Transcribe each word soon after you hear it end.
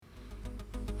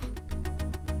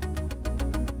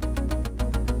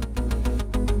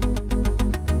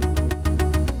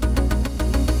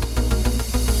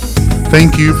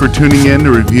Thank you for tuning in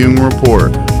to Reviewing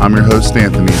Report. I'm your host,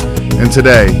 Anthony, and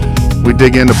today we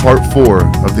dig into part 4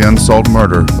 of the unsolved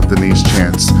murder of Denise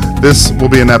Chance. This will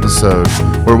be an episode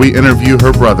where we interview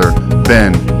her brother,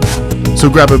 Ben. So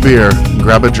grab a beer,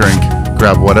 grab a drink,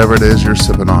 grab whatever it is you're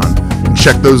sipping on, and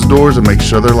check those doors and make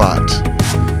sure they're locked.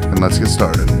 And let's get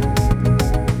started.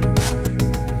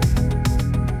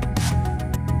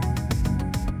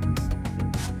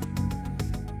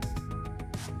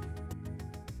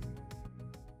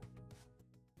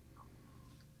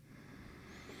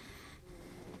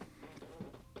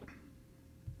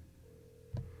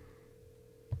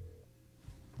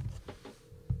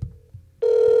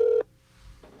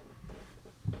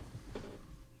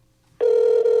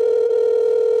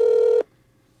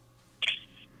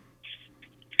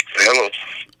 Hello.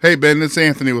 Hey Ben, it's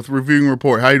Anthony with Reviewing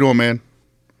Report. How you doing, man?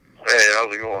 Hey,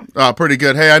 how's it going? Pretty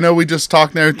good. Hey, I know we just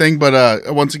talked and everything,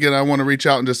 but once again, I want to reach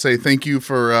out and just say thank you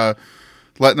for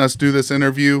letting us do this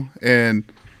interview,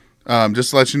 and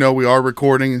just to let you know we are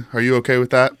recording. Are you okay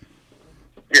with that?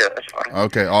 Yeah, that's fine.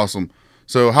 Okay, awesome.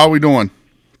 So how are we doing?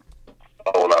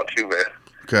 Oh, not too bad.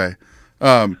 Okay.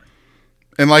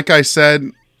 And like I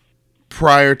said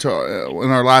prior to in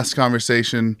our last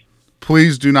conversation,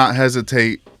 please do not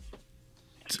hesitate.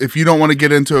 If you don't want to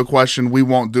get into a question, we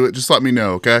won't do it. Just let me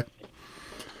know, okay?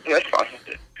 That's fine.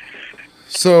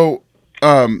 So,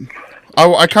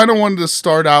 I kind of wanted to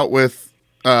start out with,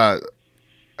 how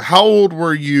old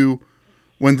were you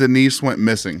when Denise went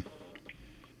missing?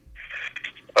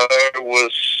 I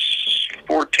was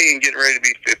 14, getting ready to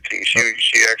be 15.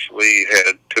 She actually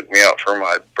took me out for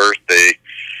my birthday,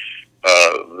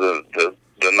 the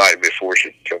night before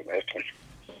she went missing.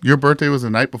 Your birthday was the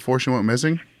night before she went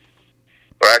missing?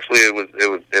 Well, actually, it was.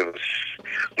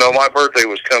 No, my birthday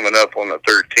was coming up on the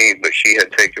 13th, but she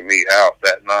had taken me out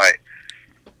that night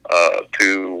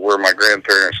to where my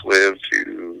grandparents lived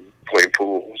to play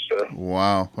pool and stuff.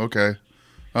 Wow. Okay.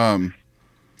 All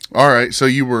right. So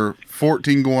you were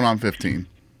 14 going on 15.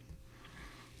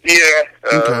 Yeah.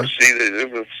 Okay. See,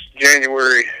 it was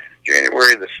January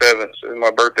the 7th. And my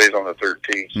birthday's on the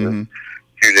 13th, so a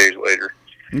few days later.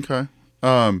 Okay.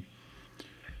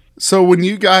 So when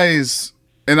you guys,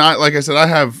 and like I said, I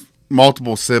have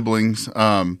multiple siblings,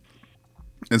 and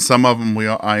some of them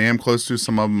I am close to,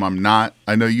 some of them I'm not.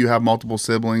 I know you have multiple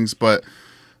siblings, but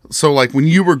so like when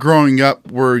you were growing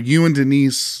up, were you and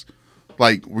Denise,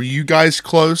 like, were you guys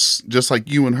close, just like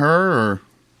you and her, or?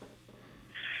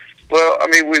 Well, I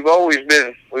mean, we've always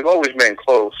been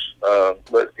close,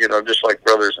 but just like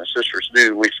brothers and sisters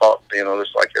do, we fought,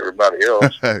 just like everybody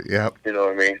else. Yep. You know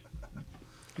what I mean?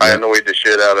 I annoyed the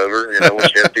shit out of her, when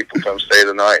she had people come stay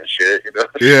the night and shit,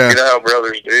 Yeah. You know how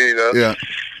brothers do, Yeah.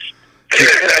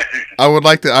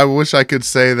 I wish I could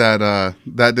say that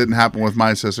that didn't happen with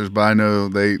my sisters, but I know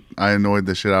I annoyed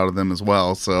the shit out of them as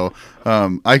well. So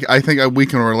I think we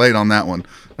can relate on that one.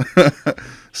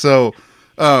 So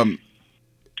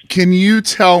can you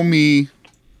tell me,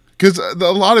 because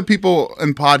a lot of people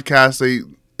in podcasts,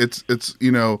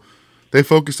 they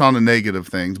focus on the negative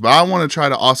things, but I want to try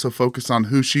to also focus on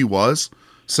who she was.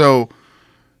 So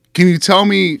can you tell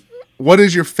me, what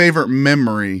is your favorite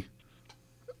memory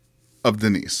of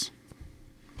Denise?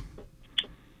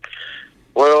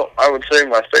 Well, I would say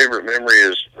my favorite memory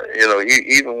is,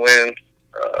 even when,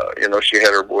 she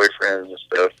had her boyfriends and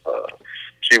stuff,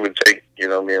 she would take,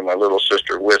 me and my little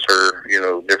sister with her,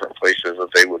 different places that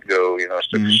they would go,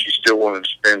 stuff. She still wanted to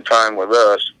spend time with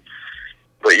us,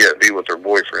 but yet be with her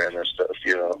boyfriend and stuff,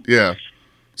 Yeah.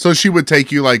 So she would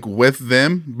take you, like, with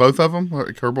them, both of them,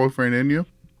 like her boyfriend and you?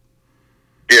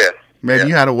 Yeah. Man, yeah.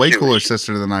 You had a way cooler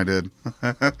sister than I did.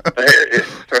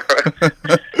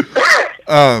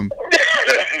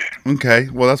 Okay,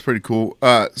 well, that's pretty cool.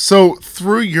 So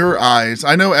through your eyes,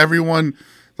 I know everyone,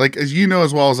 like, as you know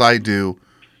as well as I do,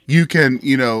 you can,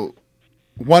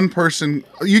 one person,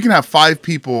 you can have 5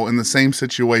 people in the same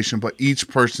situation, but each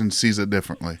person sees it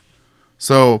differently.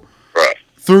 So Right.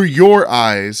 Through your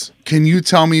eyes, can you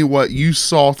tell me what you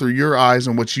saw through your eyes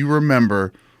and what you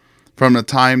remember from the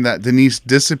time that Denise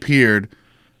disappeared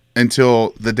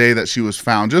until the day that she was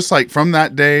found? Just like from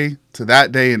that day to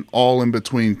that day and all in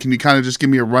between. Can you kind of just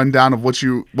give me a rundown of what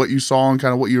you saw and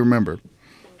kind of what you remember?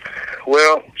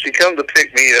 Well, she come to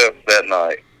pick me up that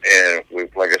night, and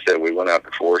like I said, we went out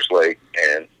to Forest Lake,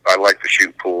 and I like to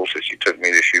shoot pool, so she took me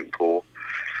to shoot pool.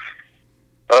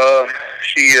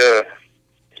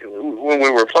 When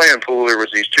we were playing pool, there was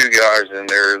these 2 guys in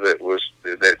there that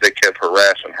kept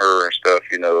harassing her and stuff,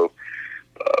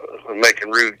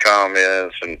 making rude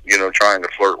comments and, you know, trying to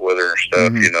flirt with her and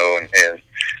stuff, Mm-hmm. you know,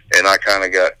 and I kind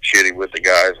of got shitty with the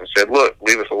guys and said, look,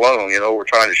 leave us alone, you know, we're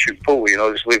trying to shoot pool, you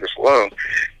know, just leave us alone.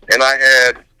 And I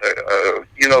had,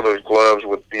 you know, those gloves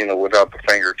with, you know, without the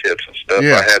fingertips and stuff.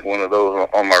 Yeah. I had one of those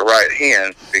on my right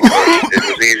hand because it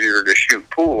was easier to shoot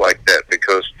pool like that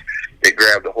because it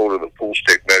grabbed a hold of the pool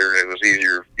stick better and it was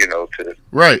easier, you know, to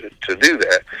do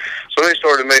that. So they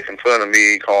started making fun of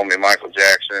me, calling me Michael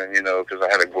Jackson, you know, because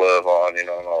I had a glove on, you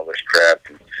know, and all this crap.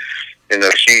 And, you know,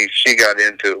 she got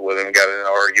into it with him, got in an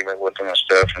argument with him and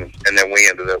stuff, and then we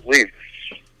ended up leaving.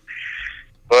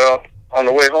 Well, on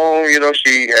the way home, you know,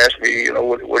 she asked me, you know,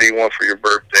 what do you want for your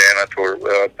birthday? And I told her,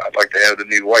 well, I'd like to have the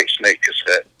new White Snake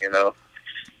cassette, you know.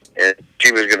 And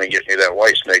she was going to get me that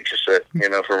White Snake cassette, you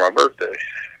know, for my birthday.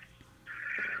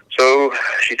 So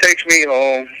she takes me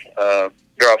home,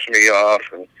 drops me off,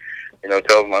 and, you know,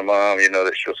 tells my mom, you know,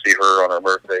 that she'll see her on her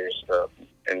birthday and stuff.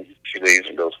 And she leaves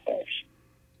and goes home.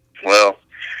 Well,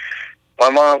 my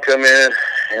mom come in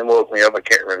and woke me up. I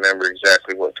can't remember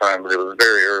exactly what time, but it was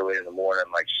very early in the morning,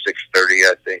 like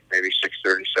 6:30, I think, maybe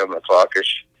 6:30, 7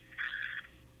 o'clock-ish.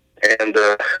 And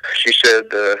she said,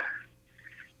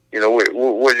 you know, what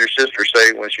did your sister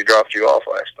say when she dropped you off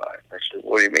last night? I said,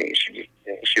 what do you mean?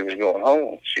 She was going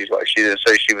home. She's like, she didn't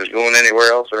say she was going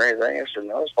anywhere else or anything. I said,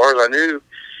 no, as far as I knew,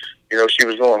 you know, she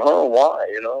was going home. Why,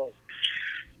 you know?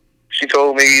 She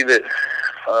told me that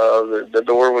the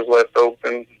door was left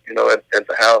open, you know, at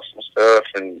the house and stuff,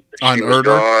 and she was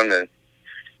gone. And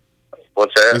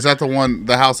what's that? Is that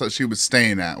the house that she was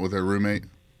staying at with her roommate?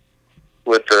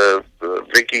 With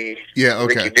Vicky? Yeah,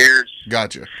 okay. Vicky Deers.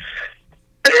 Gotcha.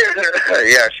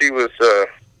 Yeah, she was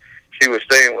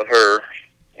staying with her,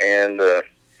 and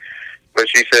but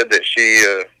she said that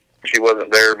she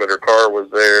wasn't there, but her car was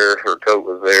there, her coat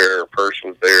was there, her purse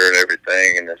was there, and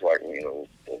everything. And it's like, you know,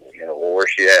 well,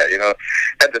 where's she at? You know,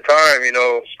 at the time, you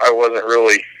know, I wasn't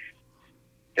really,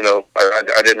 you know,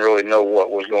 I didn't really know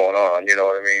what was going on. You know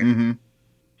what I mean? Mm-hmm.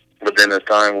 But then as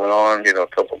time went on, you know, a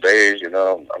couple of days, you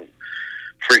know, I'm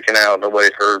freaking out.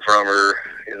 Nobody's heard from her.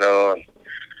 You know, and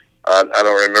I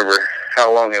don't remember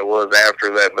how long it was after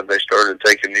that, but they started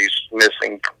taking these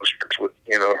missing posters with,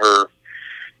 you know, her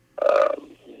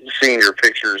senior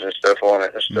pictures and stuff on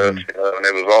it and stuff. Mm-hmm. You know, and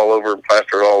it was all over,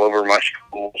 plastered all over my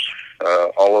schools,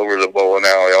 all over the bowling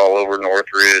alley, all over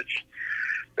Northridge.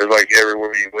 It was like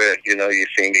everywhere you went, you know, you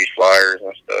seen these flyers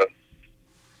and stuff.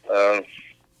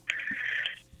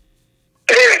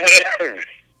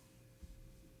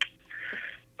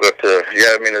 But,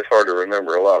 yeah, I mean, it's hard to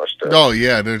remember a lot of stuff. Oh,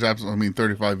 yeah, there's absolutely, I mean,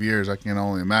 35 years, I can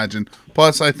only imagine.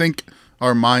 Plus, I think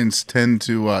our minds tend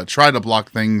to try to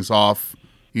block things off,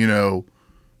 you know,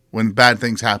 when bad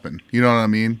things happen. You know what I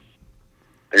mean?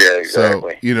 Yeah,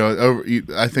 exactly. So, you know,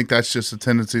 I think that's just a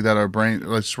tendency that our brain,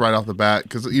 let's right off the bat,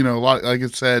 because, you know, a lot, like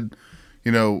it said,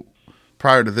 you know,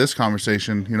 prior to this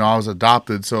conversation, you know, I was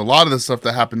adopted. So a lot of the stuff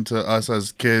that happened to us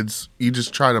as kids, you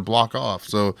just try to block off.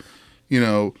 So, you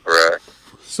know. Right.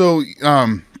 So,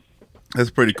 that's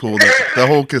pretty cool. The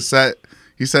whole cassette,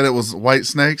 you said it was White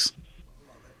Snakes?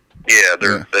 Yeah,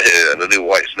 the new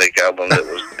White Snake album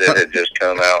that had just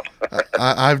come out.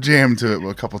 I've jammed to it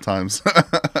a couple times.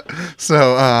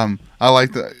 So, I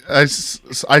like that.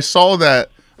 I saw that,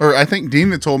 or I think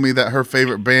Dina told me that her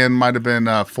favorite band might have been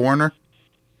Foreigner.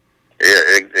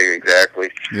 Yeah,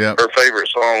 exactly. Yeah. Her favorite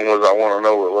song was "I Want to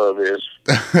Know What Love Is."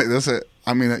 That's it.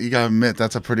 I mean, you gotta admit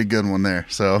that's a pretty good one there.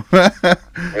 So,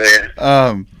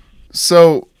 yeah.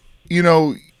 So, you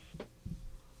know,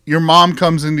 your mom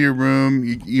comes into your room.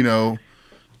 You know,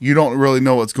 you don't really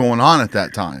know what's going on at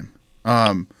that time.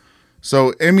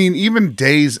 So, I mean, even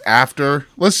days after,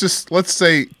 let's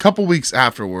say a couple weeks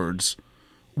afterwards,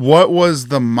 what was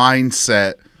the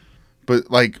mindset? But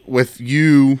like with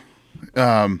you,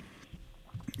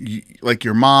 like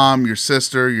your mom, your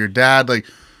sister, your dad,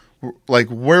 like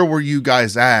where were you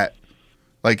guys at,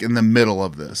 like in the middle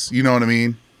of this? You know what I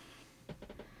mean?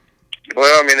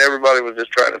 Well, I mean, everybody was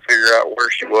just trying to figure out where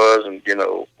she was and, you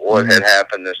know, what had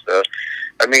happened and stuff.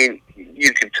 I mean,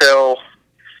 you could tell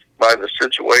by the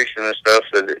situation and stuff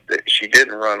that she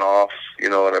didn't run off, you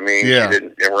know what I mean? Yeah. She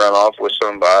didn't run off with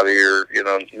somebody or, you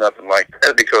know, nothing like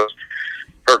that, because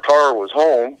her car was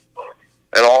home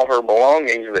and all her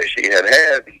belongings that she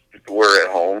had were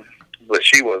at home, but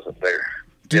she wasn't there.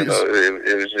 You know,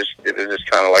 it was just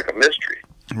kind of like a mystery.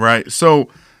 Right. So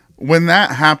when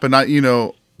that happened, you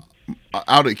know,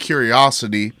 out of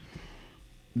curiosity,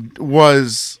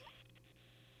 was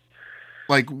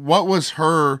like, what was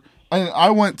her? I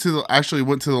went to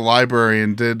the library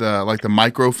and did like the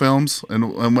microfilms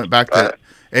and went back to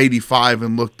 '85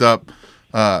 and looked up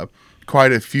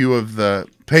quite a few of the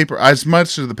paper, as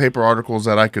much of the paper articles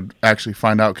that I could actually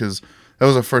find out, because that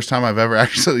was the first time I've ever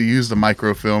actually used a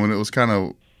microfilm, and it was kind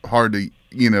of hard to,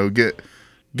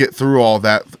 get through all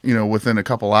that, within a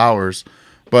couple hours.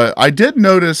 But I did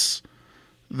notice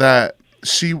that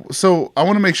so I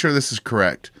want to make sure this is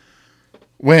correct.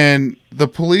 When the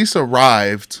police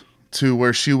arrived to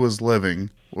where she was living,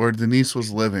 or Denise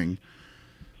was living,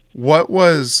 what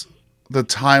was the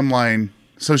timeline?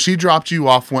 So she dropped you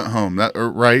off, went home,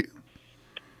 right?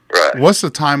 Right. What's the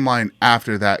timeline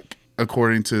after that,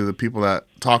 according to the people that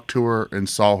talked to her and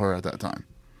saw her at that time?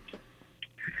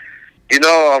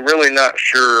 I'm really not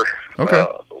sure. Okay.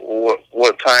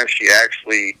 What time she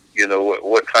actually,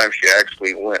 what time she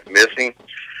actually went missing.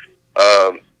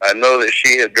 I know that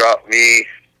she had dropped me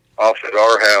off at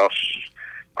our house,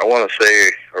 I want to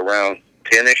say around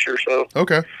 10-ish or so.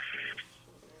 Okay.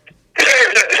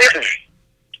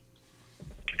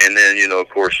 And then, of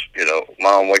course,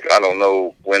 Mom, I don't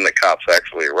know when the cops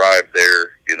actually arrived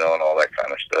there, and all that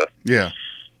kind of stuff. Yeah.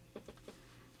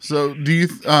 So do you,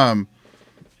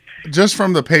 just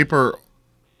from the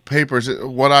papers,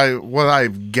 what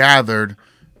I've gathered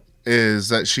is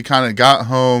that she kind of got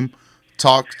home,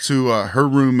 talked to her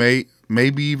roommate,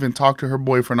 maybe even talked to her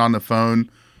boyfriend on the phone,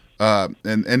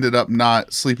 and ended up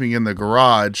not sleeping in the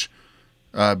garage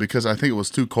because I think it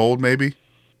was too cold, maybe.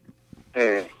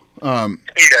 It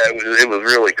was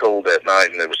really cold that night,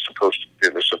 and it was supposed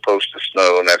to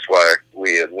snow, and that's why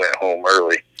we had went home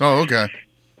early. Oh, okay.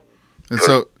 And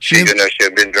so she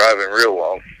had been driving real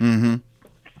long. Mm-hmm.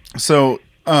 So,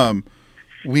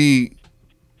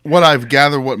 what I've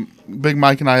gathered, what Big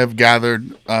Mike and I have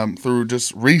gathered through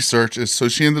just research is, so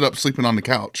she ended up sleeping on the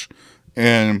couch,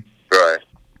 and right.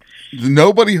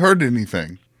 Nobody heard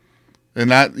anything,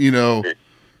 and that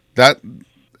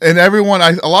and everyone,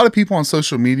 a lot of people on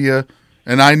social media,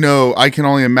 and I know I can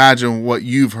only imagine what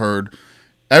you've heard.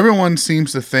 Everyone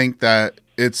seems to think that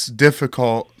it's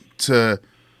difficult to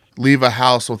leave a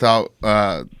house without,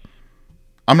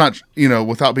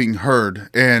 without being heard.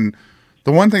 And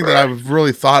the one thing that I've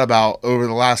really thought about over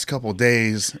the last couple of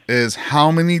days is how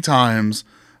many times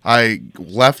I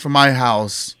left my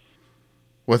house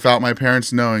without my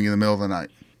parents knowing in the middle of the night.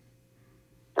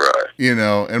 Right. And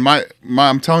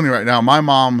I'm telling you right now, my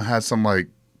mom has some like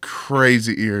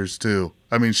crazy ears too.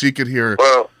 I mean, she could hear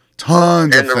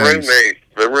tons of things. And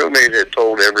the roommate had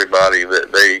told everybody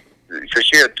that because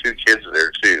she had 2 kids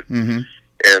there too, mm-hmm.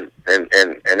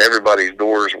 and everybody's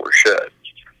doors were shut.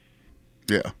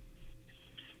 Yeah.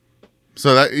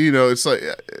 So that, it's like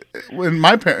when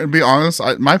my parents, to be honest,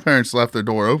 my parents left their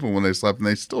door open when they slept, and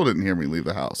they still didn't hear me leave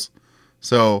the house.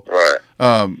 So, right.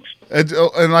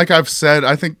 And like I've said,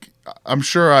 I'm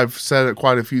sure I've said it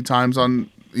quite a few times on,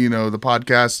 the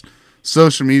podcast,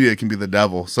 social media can be the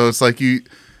devil. So it's like a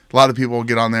lot of people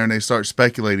get on there and they start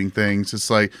speculating things. It's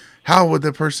like, how would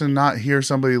the person not hear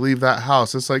somebody leave that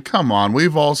house? It's like, come on,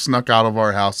 we've all snuck out of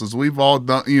our houses. We've all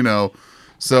done,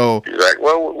 so. Exactly.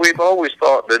 Well, we've always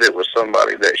thought that it was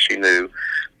somebody that she knew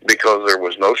because there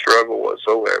was no struggle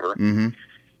whatsoever. Mm-hmm.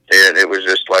 And it was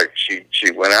just like she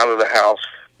went out of the house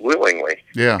willingly.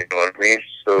 Yeah. You know what I mean?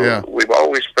 So we've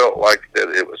always felt like that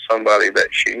it was somebody that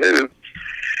she knew.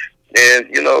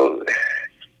 And,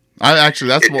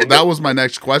 that was my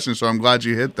next question, so I'm glad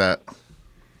you hit that.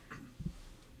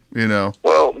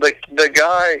 Well, the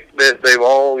guy that they've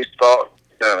always thought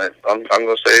done it, I'm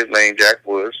going to say his name, Jack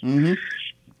Woods. Mm-hmm.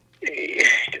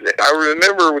 I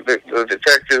remember the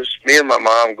detectives, me and my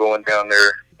mom going down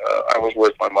there. I was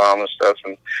with my mom and stuff,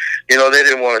 and they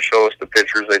didn't want to show us the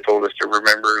pictures. They told us to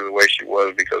remember the way she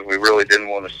was because we really didn't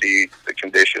want to see the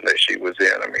condition that she was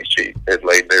in. I mean, she had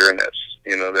laid there in that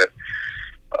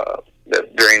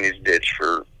drainage ditch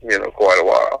for quite a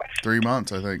while. 3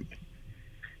 months, I think.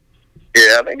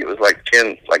 Yeah, I think it was like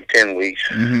 10 weeks,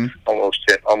 mm-hmm.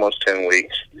 almost 10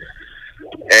 weeks.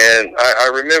 And I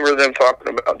remember them talking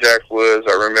about Jack Woods.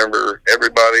 I remember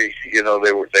everybody,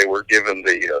 they were given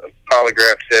the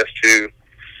polygraph test too.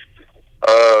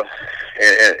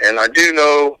 And I do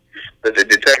know that the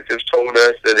detectives told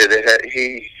us that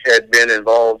he had been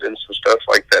involved in some stuff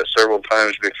like that several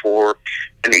times before,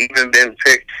 and even been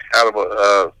picked out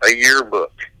of a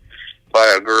yearbook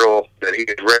by a girl that he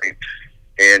had raped,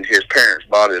 and his parents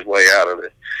bought his way out of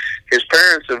it. His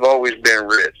parents have always been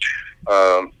rich.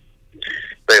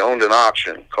 They owned an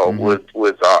auction called mm-hmm.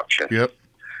 Woods Auction. Yep.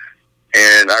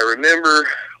 And I remember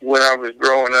when I was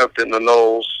growing up in the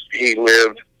Knolls, he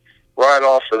lived right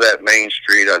off of that main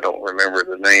street. I don't remember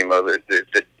the name of it.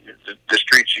 The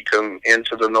street you come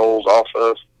into the Knolls off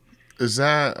of. Is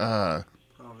that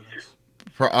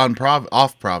Providence?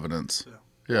 off Providence?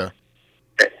 Yeah.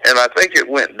 and I think it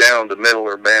went down to Middle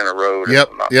Urbana Road, if Yep,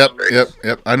 I'm not yep, mistaken. yep,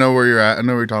 yep. I know where you're at. I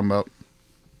know what you're talking about.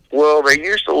 Well, they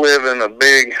used to live in a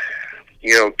big,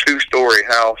 2-story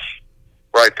house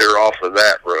right there off of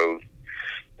that road,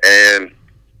 and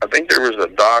I think there was a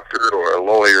doctor or a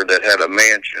lawyer that had a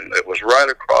mansion that was right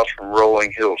across from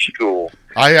Rolling Hill School.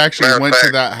 I actually Matter of went to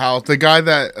fact, that house. The guy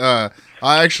that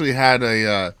I actually had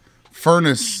a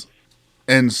furnace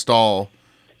install,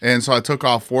 and so I took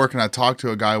off work and I talked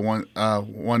to a guy one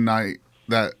night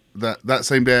that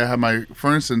same day I had my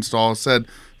furnace installed. Said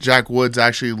Jack Woods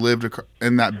actually lived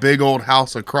in that big old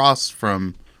house across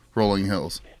from Rolling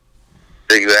Hills.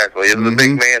 exactly. It was a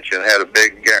big mansion, had a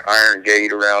big iron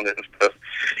gate around it and stuff.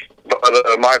 But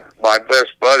my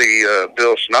best buddy,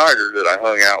 Bill Snyder, that I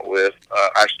hung out with,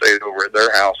 I stayed over at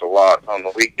their house a lot on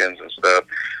the weekends and stuff.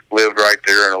 Lived right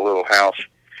there in a little house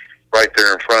right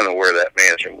there in front of where that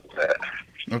mansion was at.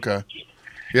 Okay.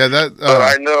 Yeah, that. But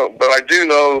I do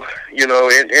know,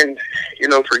 and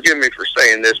forgive me for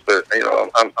saying this, but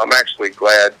I'm actually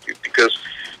glad because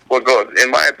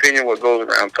in my opinion, what goes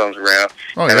around comes around.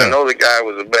 Oh, and yeah. I know the guy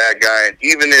was a bad guy, and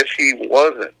even if he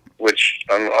wasn't, which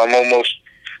I'm almost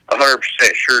 100%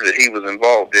 sure that he was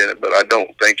involved in it, but I don't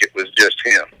think it was just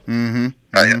him.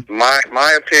 Mm-hmm.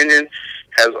 My opinion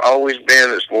has always been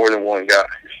it's more than one guy.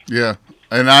 Yeah,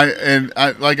 and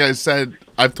I like I said,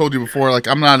 I've told you before, like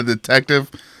I'm not a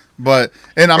detective, and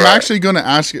I'm actually going to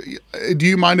ask you. Do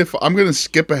you mind if I'm going to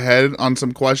skip ahead on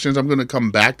some questions? I'm going to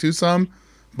come back to some,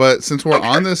 but since we're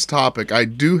on this topic, I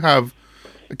do have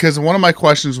because one of my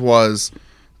questions was,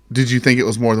 did you think it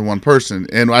was more than one person?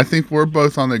 And I think we're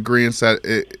both on the agreement that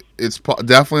it's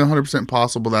definitely 100%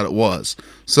 possible that it was.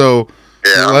 So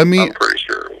yeah, I'm pretty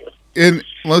sure it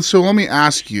was. So let me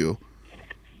ask you,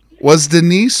 was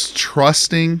Denise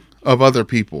trusting of other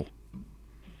people?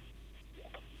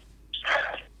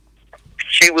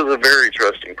 She was a very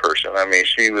trusting person. I mean,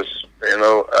 she was,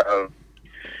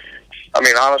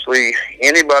 honestly,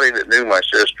 anybody that knew my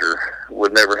sister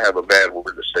would never have a bad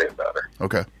word to say about her.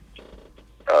 Okay.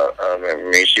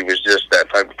 She was just that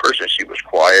type of person. She was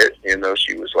quiet,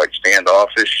 she was like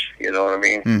standoffish, you know what I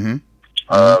mean? Mm-hmm.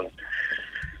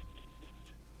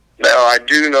 Now, I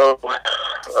do know,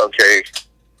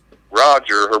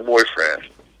 Roger, her boyfriend,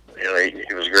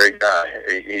 he was a great guy.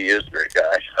 He is a great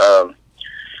guy.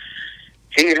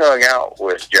 He hung out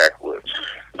with Jack Woods.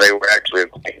 They were actually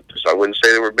acquaintances. I wouldn't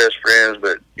say they were best friends,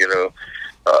 but,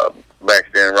 back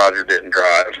then Roger didn't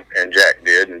drive and Jack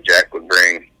did, and Jack would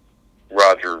bring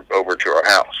Roger over to our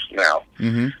house. Now,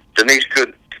 Denise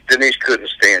couldn't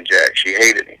stand Jack. She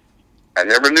hated him. I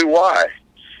never knew why,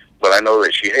 but I know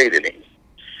that she hated him.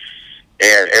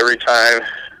 And every time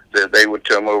that they would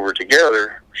come over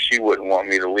together, she wouldn't want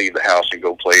me to leave the house and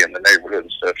go play in the neighborhood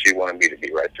and stuff. She wanted me to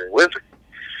be right there with her.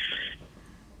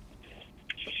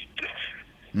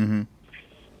 Mm-hmm.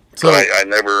 So I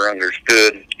never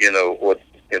understood,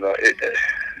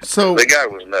 so the guy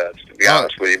was nuts, to be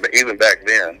honest with you, but even back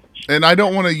then. And I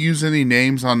don't want to use any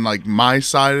names on like my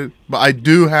side, but I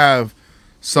do have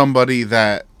somebody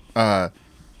that I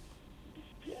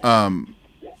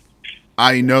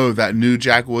know that knew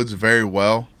Jack Woods very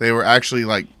well. They were actually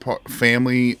like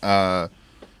family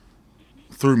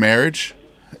through marriage,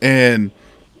 and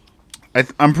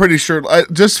I'm pretty sure,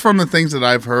 just from the things that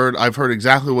I've heard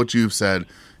exactly what you've said.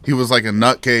 He was like a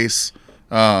nutcase.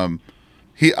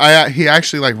 He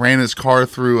actually like ran his car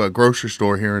through a grocery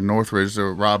store here in Northridge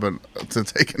to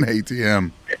take an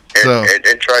ATM.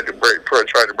 And tried to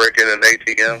break in an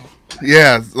ATM.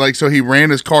 Yeah, like so he ran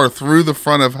his car through the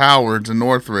front of Howard's in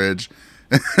Northridge,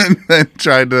 and then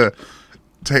tried to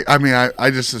take. I mean, I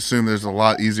just assume there's a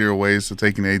lot easier ways to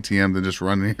take an ATM than just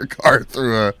running your car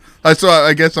through a. So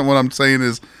I guess what I'm saying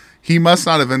is, he must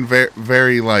not have been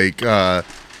very like.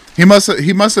 He must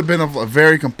have been a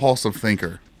very compulsive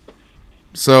thinker.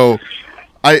 So,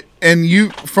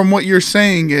 from what you're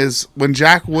saying is when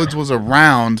Jack Woods was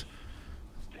around,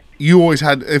 you always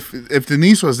had if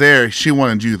Denise was there, she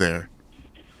wanted you there.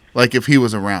 Like if he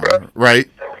was around, right?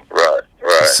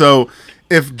 Right. So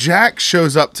if Jack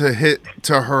shows up to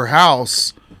her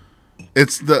house,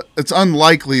 it's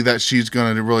unlikely that she's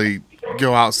going to really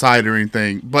go outside or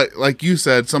anything. But like you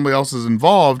said, somebody else is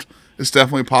involved. It's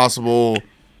definitely possible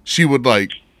she would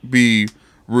like be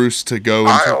roost to go.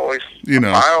 I always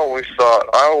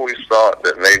thought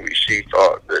that maybe she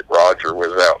thought that Roger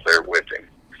was out there with him,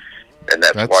 and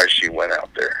that's why she went out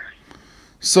there.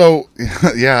 So,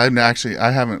 yeah, and actually,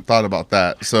 I haven't thought about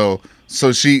that. So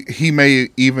he may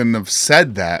even have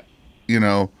said that,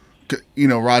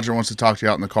 Roger wants to talk to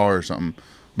you out in the car or something.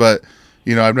 But,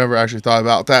 I've never actually thought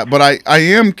about that. But I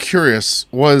am curious,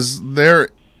 was there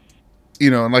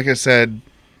and like I said,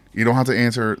 you don't have to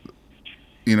answer.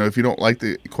 If you don't like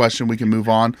the question, we can move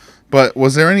on. But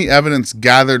was there any evidence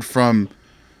gathered from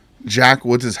Jack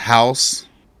Woods' house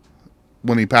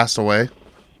when he passed away?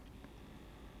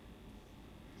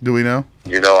 Do we know?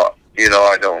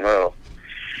 I don't know.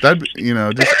 That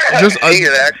just he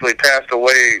had actually passed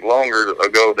away longer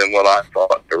ago than what I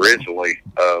thought originally.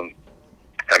 I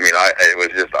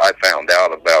found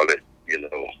out about it, and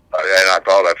I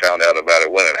thought I found out about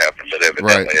it when it happened, but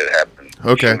evidently it happened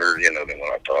sooner, than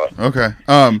what I thought. Okay.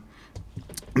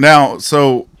 Now,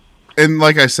 so, and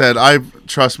like I said,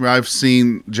 trust me, I've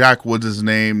seen Jack Woods'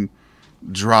 name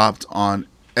dropped on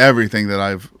everything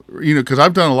that because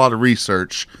I've done a lot of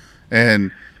research,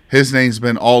 and his name's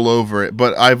been all over it.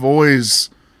 But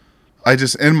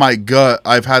in my gut,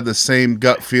 I've had the same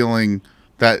gut feeling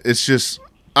that it's just,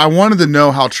 I wanted to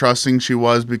know how trusting she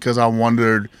was, because I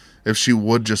wondered if she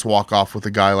would just walk off with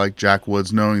a guy like Jack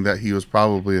Woods, knowing that he was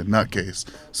probably a nutcase.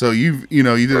 So you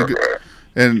did a good,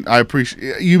 and I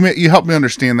appreciate you helped me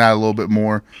understand that a little bit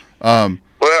more. Well,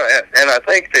 and I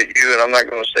think that you, and I'm not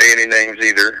going to say any names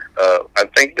either. I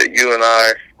think that you and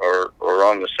I are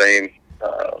on the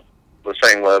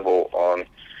same level on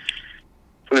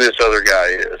who this other guy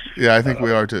is. Yeah, I think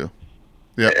we are too.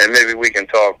 Yeah, and maybe we can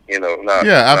talk.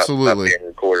 Absolutely, not being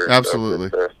recorded. Absolutely.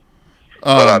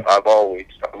 But I've always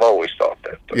thought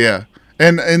that. So. Yeah,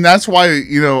 and that's why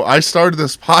I started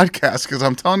this podcast, because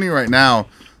I'm telling you right now,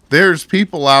 there's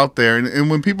people out there, and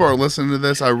when people are listening to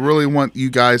this, I really want you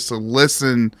guys to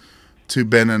listen to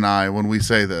Ben and I when we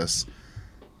say this.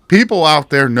 People out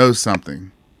there know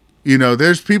something.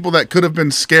 There's people that could have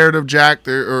been scared of Jack,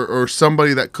 or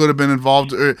somebody that could have been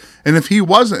involved. And if he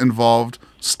wasn't involved,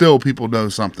 still people know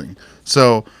something.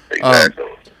 So exactly.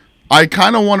 I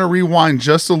kind of want to rewind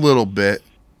just a little bit.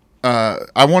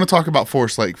 I want to talk about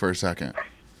Forest Lake for a second.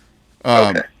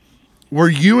 Okay. Were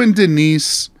you and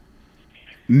Denise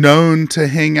known to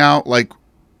hang out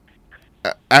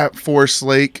at Forest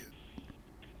Lake?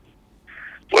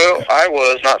 Well, I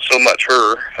was, not so much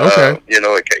her. Okay.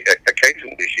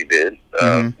 Occasionally she did.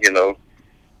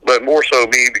 But more so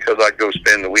me, because I'd go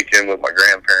spend the weekend with my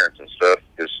grandparents and stuff.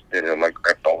 Because my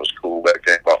grandpa was cool back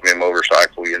then. Bought me a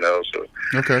motorcycle, So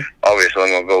okay. Obviously,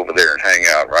 I'm gonna go over there and hang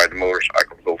out, ride the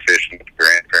motorcycle, go fishing with the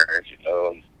grandparents,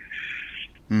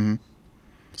 Mm-hmm.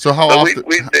 So how often?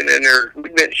 We've been in there.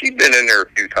 She's been in there a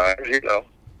few times,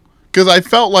 Because I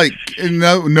felt like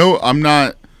no, I'm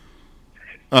not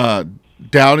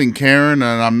doubting Karen,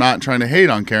 and I'm not trying to hate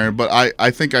on Karen, but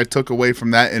I think I took away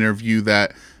from that interview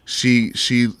that she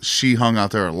hung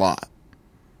out there a lot.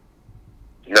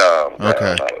 No,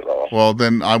 okay. Not at all. Well,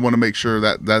 then I want to make sure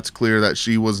that that's clear, that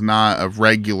she was not a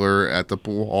regular at the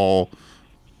pool hall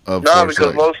of Forest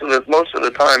because Lake. most of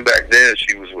the time back then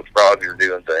she was with Roger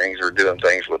doing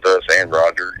things with us and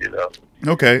Roger,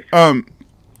 Okay.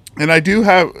 And I do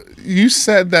have, you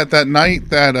said that night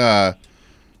that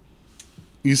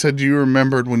you said you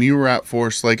remembered when you were at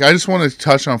Forest Lake. I just want to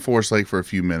touch on Forest Lake for a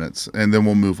few minutes, and then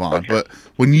we'll move on. Okay. But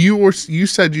when you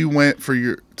said you went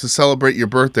to celebrate your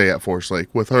birthday at Forest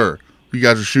Lake with her. You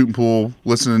guys were shooting pool,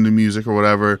 listening to music or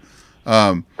whatever.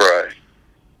 Right.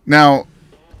 Now,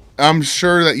 I'm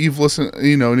sure that you've listened,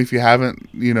 and if you haven't,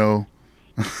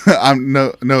 I'm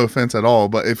no offense at all,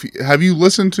 but did you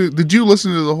listen to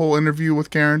the whole interview with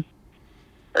Karen?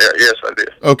 Yes, I did.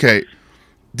 Okay.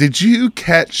 Did you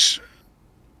catch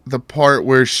the part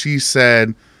where she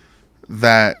said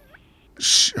that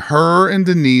her and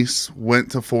Denise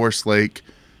went to Forest Lake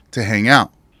to hang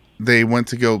out? They went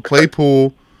to go play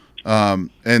pool, and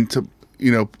to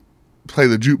play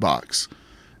the jukebox.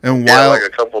 And while like a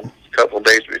couple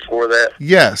days before that.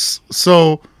 Yes.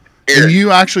 So, and you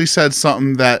actually said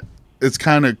something that is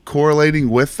kind of correlating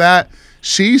with that.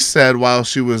 She said while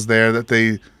she was there that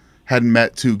they had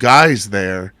met two guys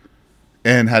there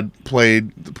and had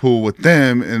played the pool with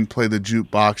them and played the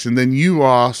jukebox. And then you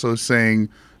are also saying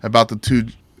about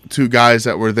the two guys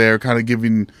that were there kind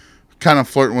of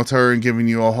flirting with her and giving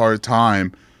you a hard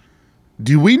time.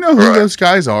 Do we know who those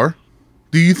guys are?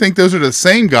 Do you think those are the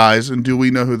same guys, and do we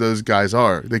know who those guys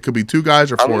are? They could be two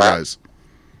guys or four guys.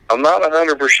 I'm not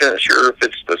 100% sure if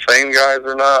it's the same guys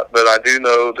or not, but I do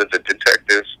know that the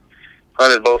detectives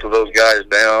hunted both of those guys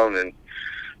down, and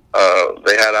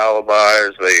they had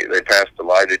alibis. They passed the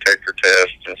lie detector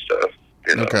test and stuff.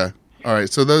 Okay, all right.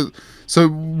 So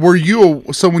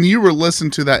when you were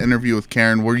listening to that interview with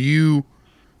Karen,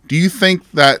 do you think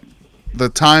that the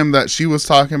time that she was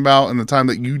talking about and the time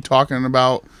that you talking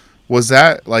about, was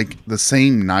that like the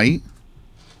same night?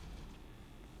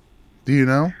 Do you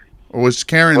know? Or was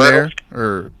Karen there?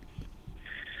 Or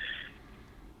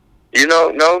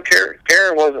No,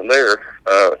 Karen wasn't there.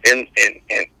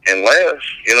 Unless,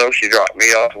 she dropped me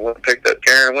off and went and picked up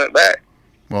Karen and went back.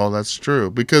 Well, that's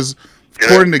true because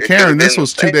according to It could Karen, have this been the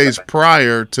was 2 days same.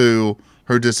 prior to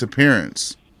her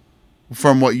disappearance.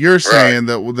 From what you're Right. saying,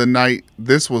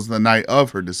 this was the night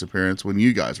of her disappearance when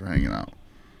you guys were hanging out.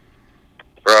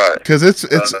 Right. Because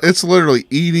it's literally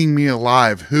eating me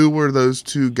alive. Who were those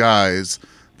two guys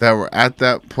that were at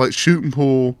that shooting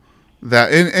pool?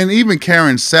 And even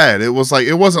Karen said it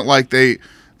wasn't like they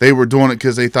were doing it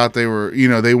because they thought they were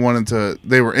they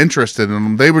were interested in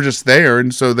them. They were just there,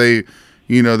 and so they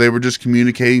were just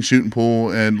communicating, shooting pool,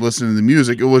 and listening to the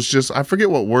music. It was just, I forget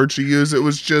what word she used. It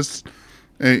was just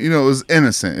it was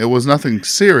innocent. It was nothing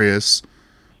serious.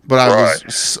 But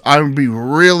Right. I would be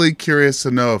really curious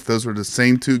to know if those were the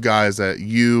same two guys that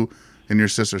you and your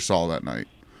sister saw that night.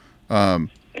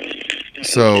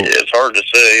 So Yeah, it's hard to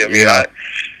say. I mean, yeah,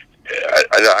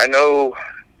 I know.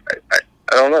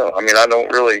 I don't know. I mean, I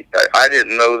don't really. I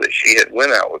didn't know that she had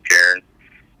went out with Karen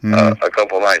mm-hmm. a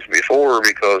couple nights before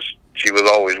because she was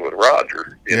always with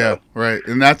Roger. Yeah, right.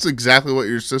 And that's exactly what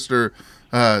your sister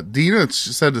Dina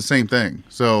said the same thing.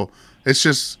 So it's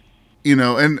just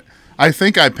and I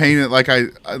think I painted like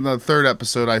in the third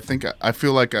episode. I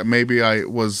feel like maybe I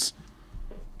was.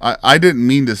 I didn't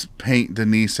mean to paint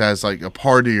Denise as like a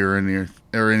party or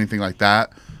anything like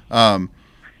that.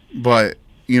 But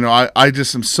I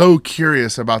just am so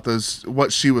curious about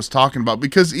what she was talking about,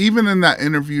 because even in that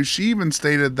interview, she even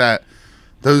stated that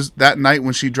that night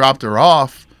when she dropped her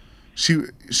off,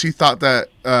 she thought that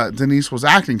Denise was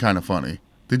acting kind of funny.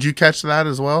 Did you catch that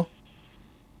as well?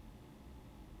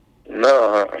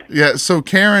 No. Yeah. So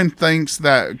Karen thinks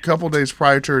that a couple days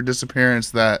prior to her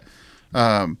disappearance, that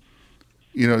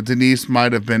Denise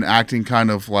might have been acting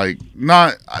kind of like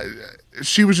not.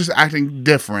 She was just acting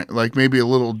different, like maybe a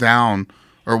little down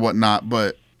or whatnot.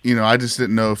 But I just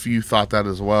didn't know if you thought that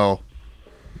as well.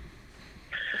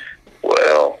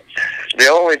 Well, the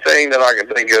only thing that I can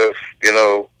think of,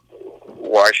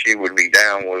 why she would be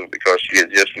down was because she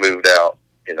had just moved out,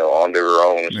 onto her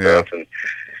own and stuff, and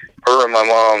her and my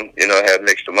mom, had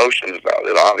mixed emotions about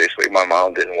it. Obviously, my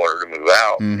mom didn't want her to move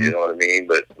out. Mm-hmm. You know what I mean?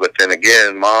 But then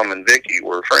again, Mom and Vicky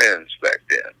were friends back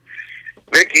then.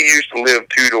 Vicky used to live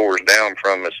 2 doors down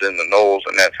from us in the Knolls,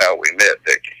 and that's how we met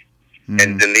Vicky. Mm-hmm.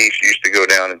 And Denise used to go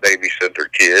down and babysit her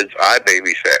kids. I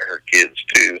babysat her kids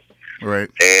too. Right.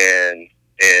 And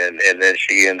then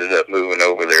she ended up moving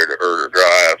over there to Herder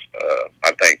Drive.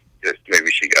 I think that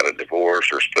maybe she got a divorce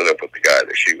or split up with the guy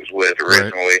that she was with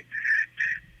originally. Right.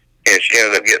 And she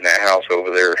ended up getting that house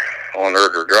over there on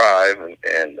Herder Drive,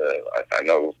 and I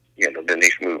know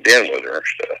Denise moved in with her and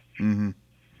stuff. Mm-hmm.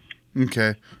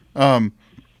 Okay.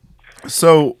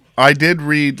 So I did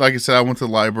read, like I said, I went to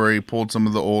the library, pulled some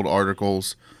of the old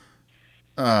articles.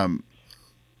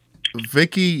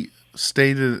 Vicky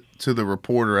stated to the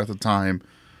reporter at the time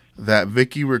that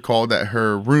Vicky recalled that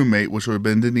her roommate, which would have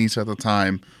been Denise at the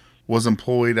time, was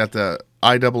employed at the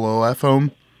IOOF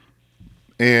home.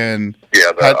 And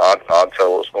yeah, the Odd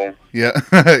Fellows home. Yeah,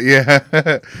 yeah.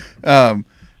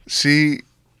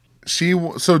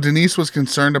 So Denise was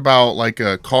concerned about like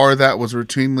a car that was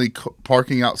routinely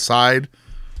parking outside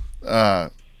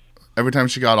every time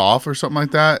she got off or something like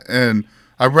that. And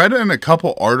I read it in a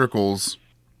couple articles,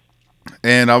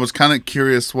 and I was kind of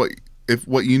curious what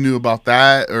you knew about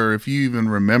that, or if you even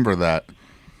remember that.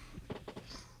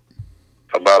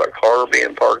 About a car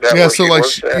being parked out. Yeah, so like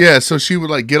so she would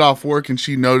like get off work and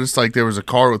she noticed like there was a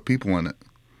car with people in it.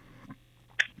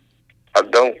 I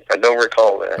don't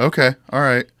recall that. Okay, all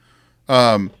right.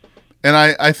 And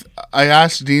I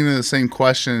asked Dina the same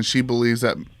question, and she believes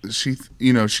that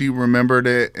she remembered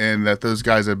it and that those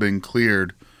guys had been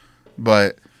cleared,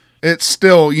 but it's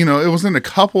still it was in a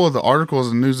couple of the articles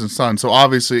in News and Sun, so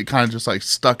obviously it kind of just like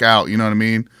stuck out. You know what I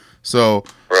mean? So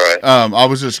right. I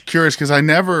was just curious because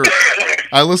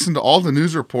I listened to all the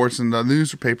news reports and the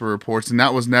newspaper reports, and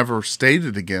that was never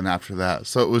stated again after that.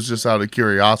 So it was just out of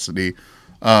curiosity.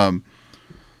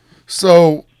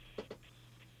 So,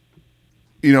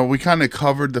 we kind of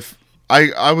covered I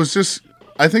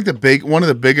think one of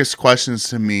the biggest questions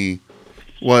to me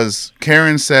was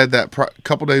Karen said that a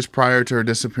couple days prior to her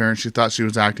disappearance, she thought she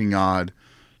was acting odd.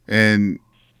 And,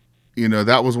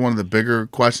 that was one of the bigger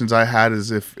questions I had,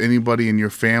 is if anybody in your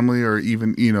family or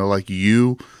even, like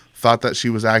you thought that she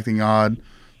was acting odd.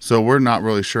 So we're not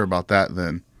really sure about that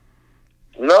then.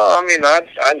 No, I mean, I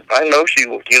know she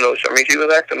was, she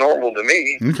was acting normal to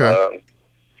me. Okay.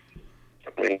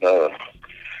 It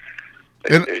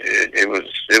was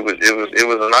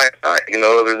a nice night,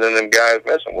 other than them guys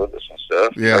messing with us and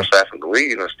stuff. Yeah. Us having to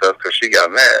leave and stuff because she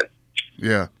got mad.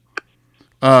 Yeah.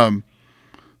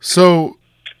 So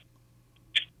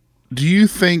do you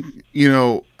think,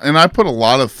 and I put a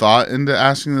lot of thought into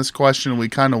asking this question. We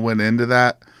kind of went into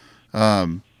that.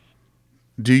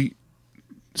 Do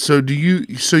you,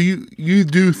 you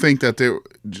do think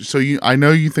that I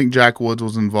know you think Jack Woods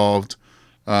was involved.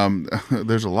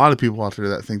 There's a lot of people out there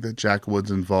that think that Jack Woods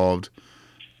involved.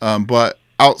 But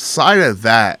outside of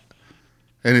that,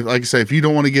 and like I say, if you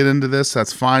don't want to get into this,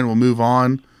 that's fine. We'll move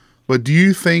on. But do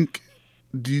you think,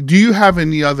 do you have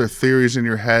any other theories in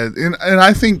your head? And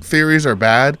I think theories are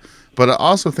bad, but I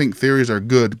also think theories are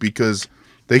good because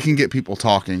they can get people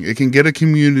talking. It can get a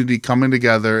community coming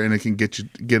together, and it can get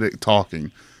it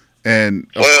talking. And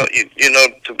well,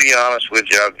 to be honest with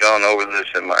you, I've gone over this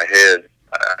in my head.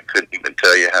 I couldn't even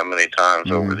tell you how many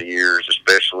times over the years,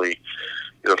 especially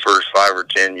the first 5 or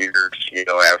 10 years,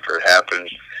 after it happened.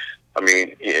 I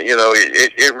mean,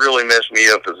 it really messed me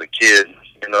up as a kid.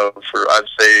 For I'd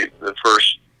say the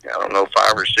first, 5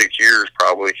 or 6 years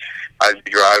probably, I'd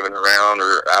be driving around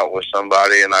or out with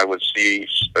somebody, and I would see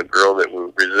a girl that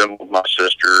would resemble my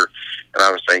sister, and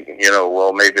I was thinking,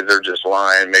 well, maybe they're just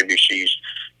lying. Maybe she's,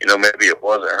 maybe it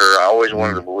wasn't her. I always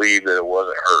wanted to believe that it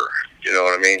wasn't her. You know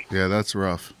what I mean? Yeah, that's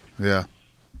rough. Yeah.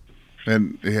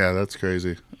 And yeah, that's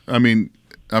crazy. I mean,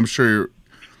 I'm sure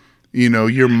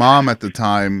your mom at the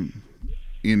time,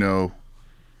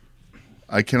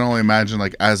 I can only imagine,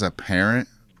 like, as a parent,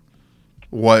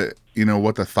 what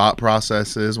the thought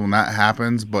process is when that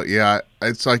happens. But yeah,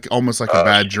 it's like almost like a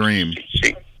bad dream.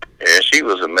 She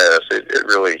was a mess. It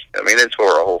really, it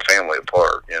tore our whole family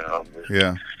apart,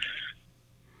 Yeah.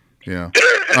 Yeah.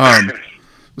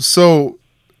 So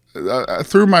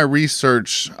through my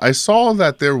research, I saw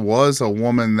that there was a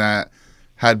woman that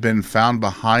had been found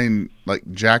behind, like,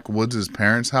 Jack Woods'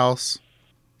 parents' house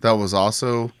that was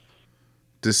also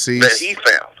deceased. That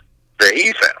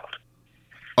he found.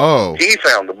 Oh. He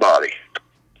found the body.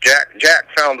 Jack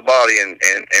found the body and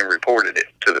reported it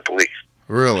to the police.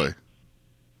 Really?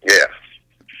 Yeah.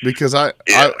 Because I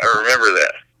remember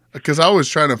that. Because I was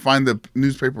trying to find the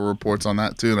newspaper reports on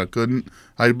that too, and I couldn't.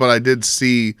 But I did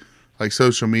see, like,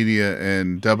 social media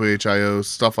and WHIO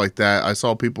stuff like that. I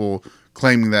saw people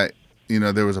claiming that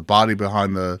there was a body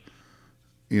behind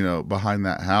behind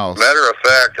that house. Matter of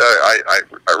fact, I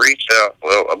reached out.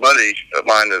 Well, a buddy of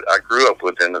mine that I grew up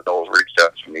with in the Knolls reached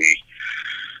out to me.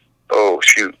 Oh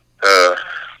shoot, a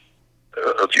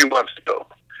few months ago,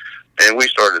 and we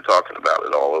started talking about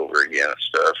it all over again and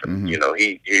stuff. And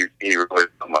he really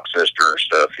loved my sister and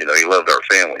stuff. He loved our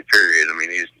family. Period. I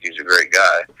mean, he's a great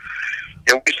guy.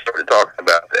 And we started talking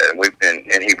about that,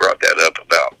 and he brought that up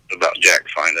about Jack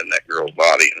finding that girl's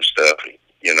body and stuff. And,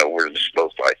 we're just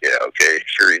both like, yeah, okay,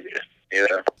 sure he did.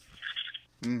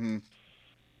 Mm-hmm.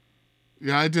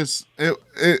 Yeah,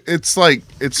 it's like,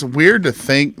 it's weird to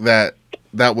think that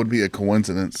would be a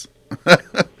coincidence.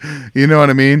 You know what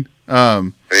I mean?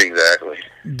 Exactly.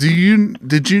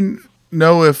 Did you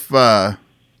know if,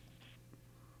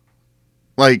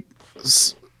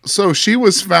 so she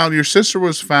was found, your sister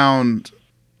was found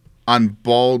on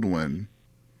Baldwin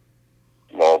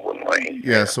Lane.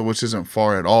 Yeah, so which isn't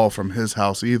far at all from his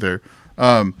house either.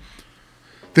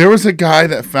 There was a guy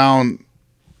that found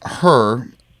her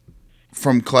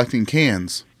from collecting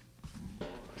cans.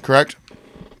 Correct?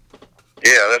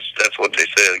 Yeah, that's what they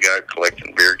said. A guy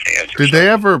collecting beer cans. Did they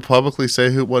ever publicly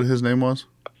say what his name was?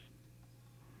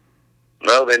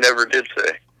 No, they never did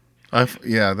say.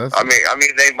 Yeah, that's. I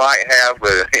mean, they might have,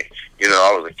 but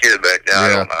I was a kid back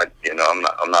then. Yeah.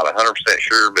 I'm not 100%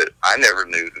 sure, but I never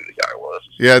knew who the guy was.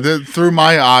 Yeah, through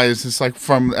my eyes, it's like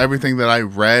from everything that I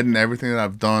read and everything that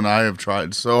I've done, I have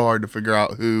tried so hard to figure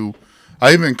out who.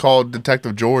 I even called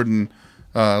Detective Jordan,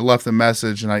 left a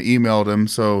message, and I emailed him.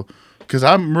 So, because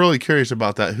I'm really curious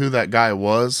about that, who that guy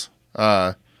was,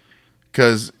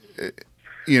 because.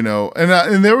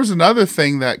 And there was another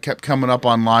thing that kept coming up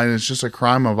online. It's just a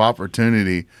crime of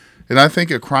opportunity. And I think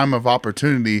a crime of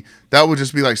opportunity, that would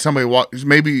just be like somebody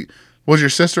maybe, was your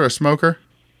sister a smoker?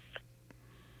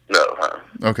 No. Huh?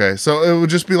 Okay. So it would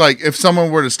just be like if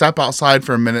someone were to step outside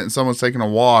for a minute and someone's taking a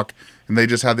walk and they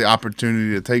just had the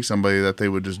opportunity to take somebody, that they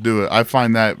would just do it. I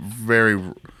find that very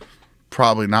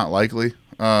probably not likely.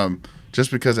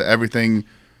 Just because of everything,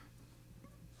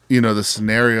 the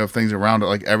scenario of things around it,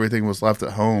 like everything was left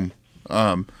at home.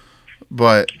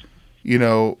 But, You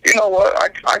know what?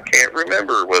 I can't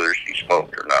remember whether she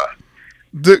smoked or not.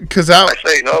 Because I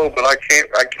say no, but I can't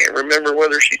remember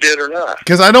whether she did or not.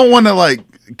 Because I don't want to, like,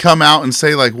 come out and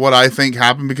say, like, what I think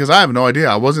happened, because I have no idea.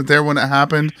 I wasn't there when it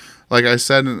happened. Like I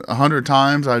said 100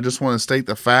 times, I just want to state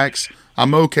the facts.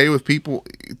 I'm okay with people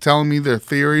telling me their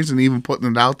theories and even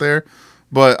putting it out there.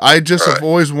 But I just have Right.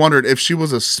 always wondered if she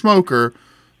was a smoker,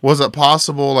 was it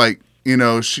possible, like,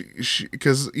 she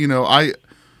because,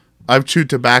 I've chewed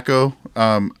tobacco.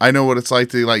 I know what it's like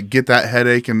to like get that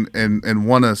headache and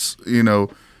want to,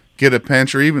 get a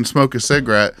pinch or even smoke a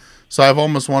cigarette. So I've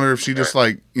almost wondered if she just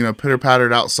like, pitter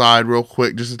pattered outside real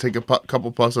quick just to take a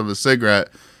couple puffs of a cigarette,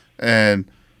 and,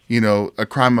 a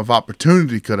crime of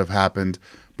opportunity could have happened.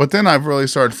 But then I've really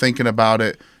started thinking about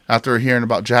it after hearing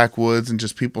about Jack Woods and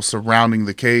just people surrounding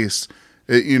the case.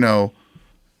 Is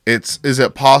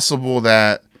it possible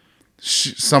that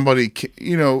somebody,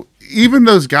 even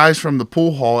those guys from the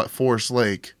pool hall at Forest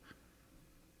Lake,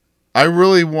 I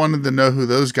really wanted to know who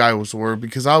those guys were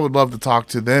because I would love to talk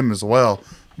to them as well.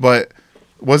 But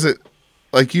was it,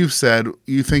 like you said,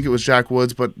 you think it was Jack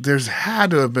Woods, but there's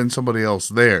had to have been somebody else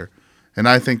there. And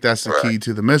I think that's the key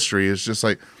to the mystery. It's just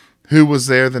like, who was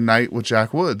there the night with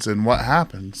Jack Woods and what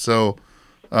happened? So,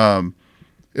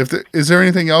 is there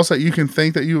anything else that you can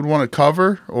think that you would want to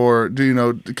cover, or do you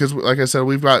know? Because, like I said,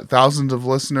 we've got thousands of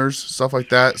listeners, stuff like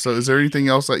that. So, is there anything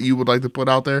else that you would like to put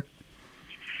out there?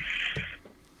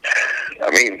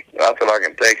 I mean, not that I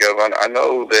can think of. I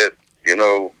know that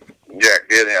Jack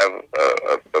did have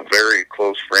a very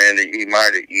close friend. He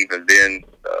might have even been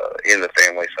in the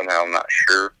family somehow. I'm not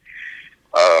sure.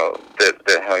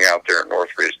 That hung out there at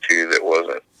Northridge too. That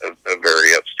wasn't a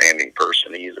very upstanding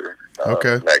person either.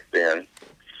 Okay. Back then.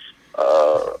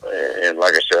 And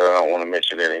like I said, I don't want to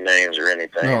mention any names or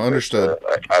anything. No, understood.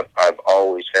 But, I've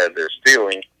always had this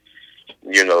feeling,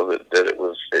 that it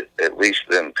was at least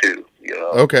them two.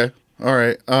 Okay. All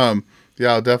right.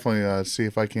 Yeah, I'll definitely see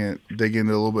if I can't dig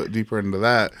into a little bit deeper into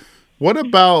that. What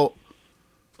about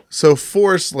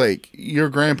Forest Lake? Your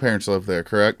grandparents live there,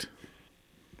 correct?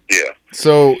 Yeah.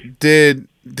 So did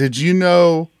you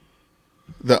know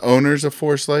the owners of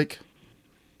Forest Lake?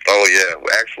 Oh yeah.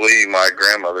 Actually, my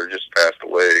grandmother just passed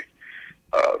away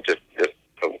just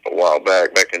a while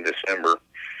back in December,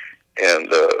 and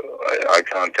I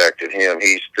contacted him.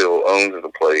 He still owns the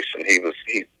place, and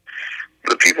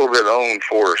the people that owned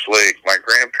Forest Lake. My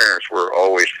grandparents were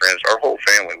always friends. Our whole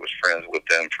family was friends with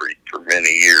them for many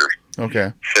years.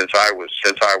 Okay. Since I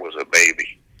was a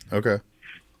baby. Okay.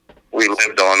 We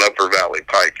lived on Upper Valley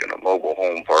Pike in a mobile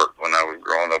home park when I was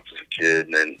growing up as a kid,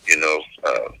 and then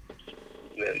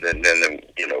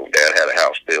Dad had a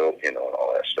house built, and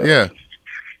all that stuff. Yeah.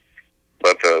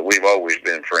 But we've always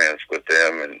been friends with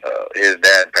them, and his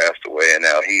dad passed away, and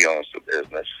now he owns the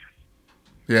business.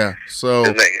 Yeah. So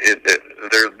they're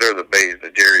the Bays,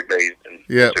 the Jerry Bays,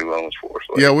 who owns Forest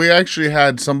Lake. Yeah, we actually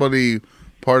had somebody,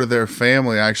 part of their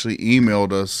family, actually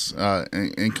emailed us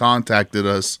and contacted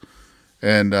us,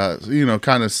 and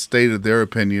kind of stated their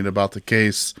opinion about the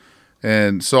case.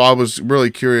 And so I was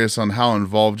really curious on how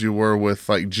involved you were with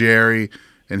like Jerry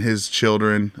and his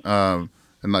children, and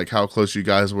like how close you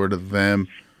guys were to them.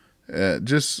 I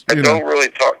don't really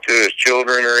talk to his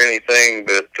children or anything,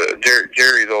 but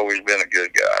Jerry's always been a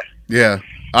good guy. Yeah,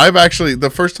 I've actually, the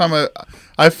first time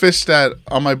I fished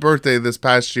on my birthday this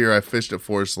past year, I fished at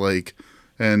Forest Lake,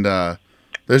 and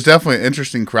there's definitely an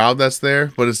interesting crowd that's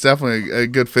there, but it's definitely a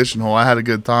good fishing hole. I had a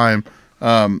good time.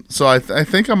 So I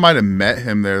think I might have met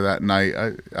him there that night.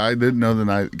 I didn't know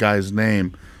the guy's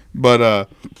name, but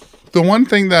the one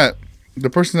thing that the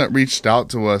person that reached out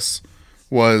to us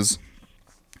was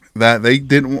that they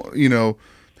didn't,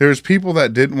 there was people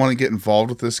that didn't want to get involved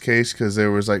with this case because there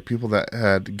was like people that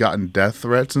had gotten death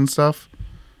threats and stuff.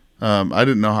 I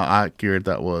didn't know how accurate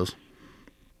that was.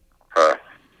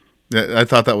 I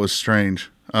thought that was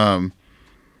strange. So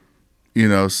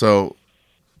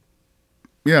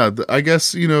yeah, I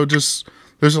guess, just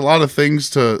there's a lot of things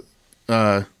to,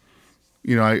 I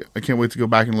can't wait to go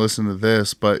back and listen to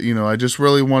this, but, I just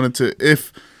really wanted to,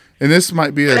 and this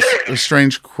might be a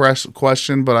strange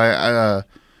question, but I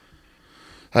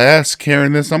asked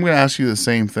Karen this, I'm going to ask you the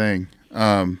same thing.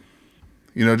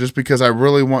 Just because I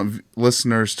really want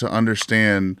listeners to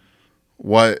understand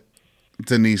what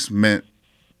Denise meant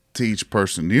to each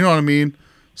person. You know what I mean?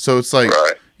 So it's like,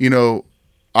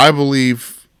 I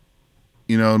believe,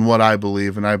 in what I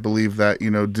believe, and I believe that,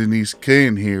 Denise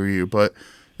can hear you, but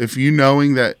if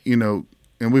knowing that, and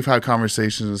we've had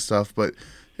conversations and stuff, but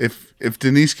if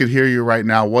Denise could hear you right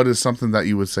now, what is something that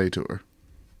you would say to her?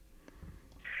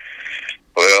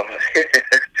 Well,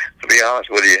 to be honest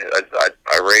with you,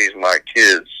 I raised my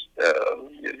kids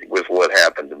with what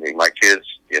happened to me. My kids,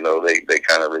 they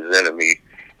kind of resented me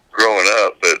growing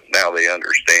up, but now they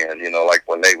understand. Like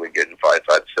when they would get in fights,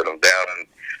 I'd sit them down and,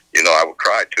 I would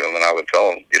cry to them and I would tell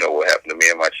them, what happened to me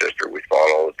and my sister. We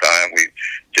fought all the time. We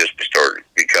just started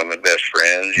becoming best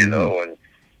friends, and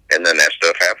and then that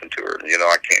stuff happened to her. You know,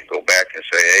 I can't go back and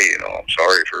say, hey, you know, I'm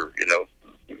sorry for,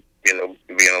 being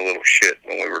a little shit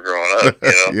when we were growing up, you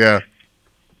know. Yeah.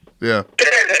 Yeah.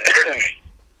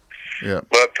 Yeah.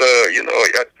 But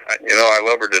I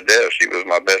love her to death. She was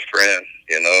my best friend,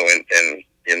 you know, and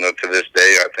to this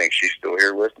day, I think she's still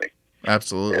here with me.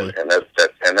 Absolutely. And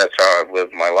that's how I've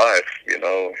lived my life, you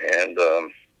know. And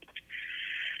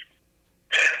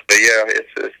but yeah,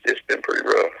 it's been pretty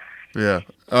rough. Yeah.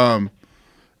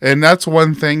 And that's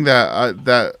one thing that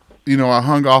I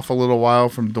hung off a little while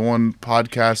from doing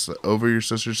podcasts over your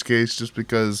sister's case, just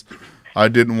because I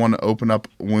didn't want to open up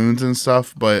wounds and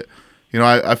stuff. But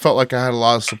I felt like I had a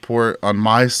lot of support on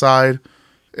my side,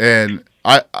 and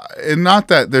and not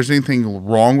that there's anything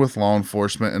wrong with law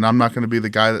enforcement, and I'm not going to be the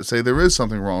guy that say there is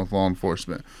something wrong with law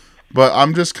enforcement, but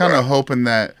I'm just kind of hoping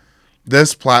that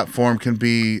this platform can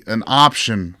be an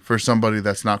option for somebody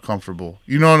that's not comfortable.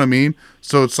 You know what I mean?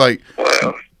 So it's like,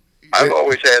 well, I've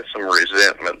always had some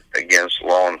resentment against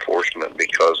law enforcement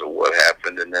because of what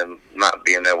happened and them not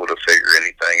being able to figure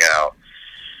anything out.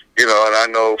 You know, and I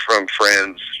know from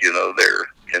friends, there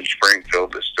in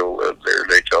Springfield that still live there,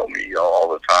 they tell me all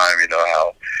the time,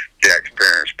 how Jack's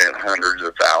parents spent hundreds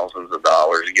of thousands of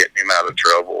dollars getting him out of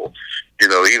trouble. You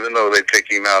know, even though they pick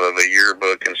him out of a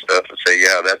yearbook and stuff and say,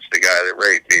 yeah, that's the guy that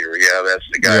raped me, or yeah, that's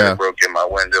the guy that broke in my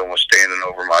window and was standing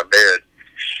over my bed.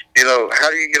 You know, how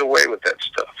do you get away with that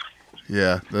stuff?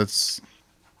 Yeah, that's.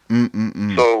 So, I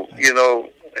don't know,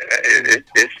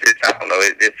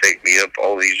 it faked me up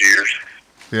all these years.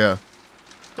 Yeah.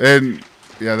 And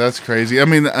yeah, that's crazy. I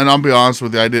mean, and I'll be honest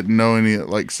with you, I didn't know any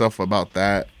stuff about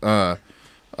that.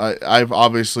 I've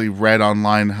obviously read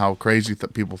online how crazy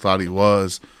people thought he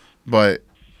was, but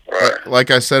like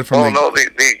I said,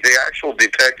 the actual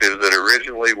detectives that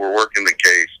originally were working the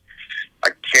case, I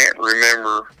can't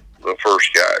remember the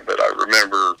first guy, but I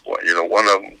remember one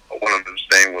of them's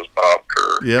name was Bob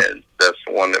Kerr, and that's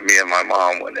the one that me and my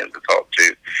mom went in to talk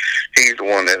to. He's the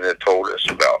one that had told us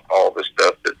about all the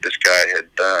stuff that this guy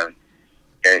had done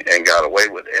and got away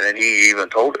with it. And then he even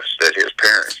told us that his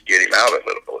parents get him out of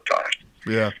it all the time.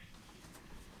 Yeah.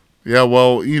 Yeah,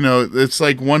 well, it's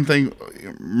like one thing.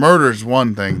 Murder's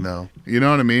one thing, though. You know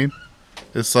what I mean?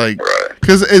 It's like,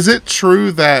 because is it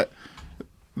true that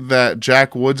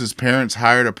Jack Woods' parents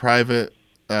hired a private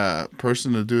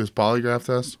person to do his polygraph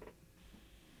test?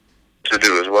 To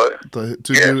do his what? To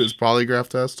do his polygraph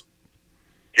test?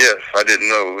 Yes, I didn't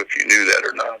know if you knew that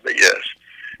or not, but yes.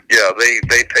 Yeah,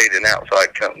 they paid an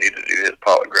outside company to do his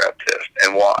polygraph test.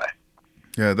 And why?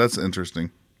 Yeah, that's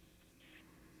interesting.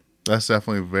 That's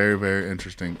definitely very, very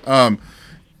interesting.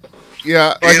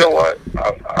 Yeah. You know what?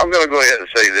 I'm going to go ahead and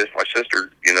say this. My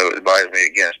sister, advised me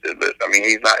against it, but, I mean,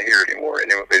 he's not here anymore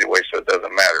anyway, so it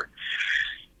doesn't matter.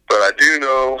 But I do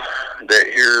know that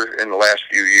here in the last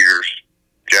few years,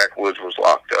 Jack Woods was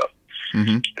locked up.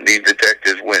 Mm-hmm. And these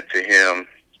detectives went to him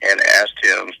and asked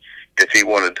him if he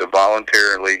wanted to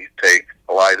voluntarily take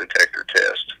a lie detector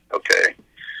test, okay?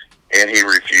 And he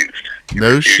refused. He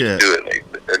refused shit. to do it.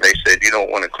 They said, you don't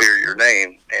want to clear your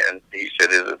name, and he said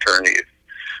his attorney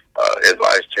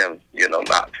advised him,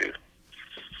 not to.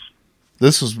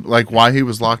 This was why he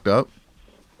was locked up?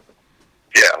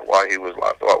 Yeah, why he was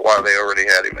locked up, why they already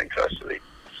had him in custody.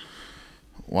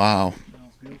 Wow.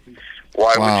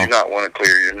 Why would you not want to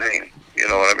clear your name? You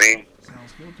know what I mean?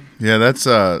 Yeah, that's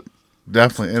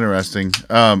definitely interesting.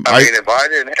 I mean, if I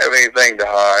didn't have anything to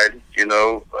hide,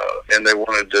 and they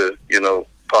wanted to,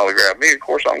 polygraph me, of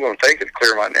course I'm going to take it to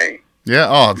clear my name. Yeah.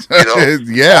 Oh,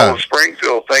 yeah. All of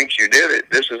Springfield thinks you did it.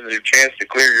 This is your chance to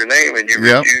clear your name, and you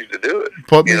refuse to do it.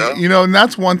 And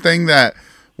that's one thing that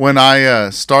when I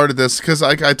started this, because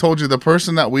I told you, the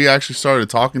person that we actually started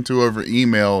talking to over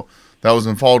email that was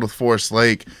involved with Forest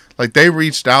Lake, they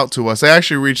reached out to us. They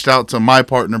actually reached out to my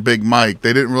partner, Big Mike.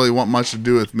 They didn't really want much to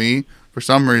do with me for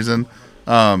some reason,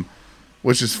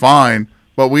 which is fine.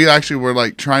 But we actually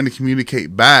were trying to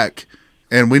communicate back,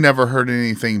 and we never heard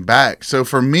anything back. So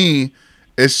for me,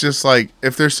 it's just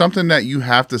if there's something that you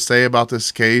have to say about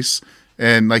this case,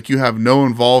 and you have no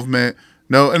involvement,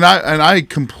 and I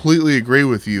completely agree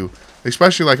with you,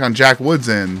 especially on Jack Woods'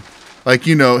 end.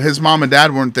 His mom and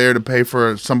dad weren't there to pay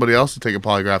for somebody else to take a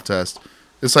polygraph test.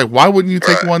 It's why wouldn't you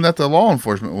take one that the law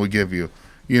enforcement would give you?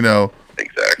 Exactly.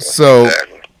 So,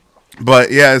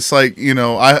 but yeah, it's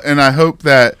I hope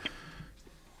that,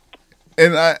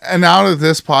 and out of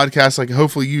this podcast,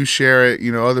 hopefully you share it.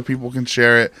 Other people can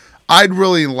share it. I'd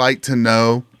really like to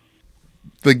know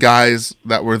the guys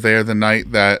that were there the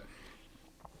night that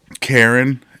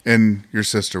Karen and your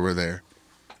sister were there.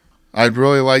 I'd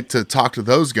really like to talk to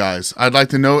those guys. I'd like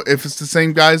to know if it's the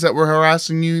same guys that were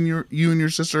harassing you and your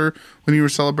sister when you were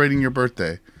celebrating your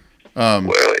birthday. Well,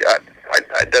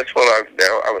 that's what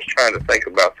I was trying to think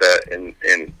about that, and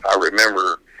I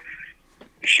remember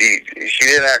she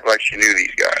didn't act like she knew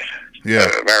these guys. Yeah.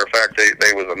 Matter of fact,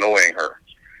 they was annoying her.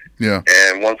 Yeah.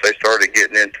 And once they started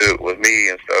getting into it with me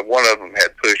and stuff, one of them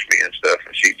had pushed me and stuff,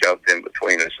 and she jumped in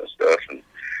between us and stuff. And,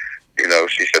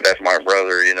 she said, "That's my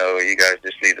brother, you guys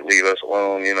just need to leave us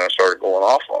alone," started going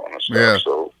off on him and stuff. Yeah.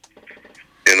 So,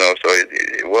 so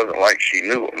it wasn't like she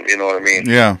knew him, you know what I mean?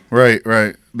 Yeah, right.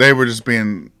 They were just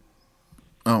being,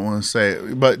 I don't want to say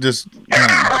it, but just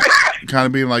kind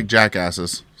of being like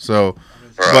jackasses. So,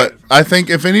 right. But I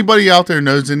think if anybody out there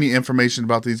knows any information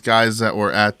about these guys that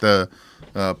were at the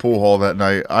pool hall that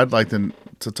night, I'd like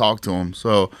to talk to them.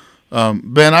 So,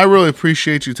 Ben, I really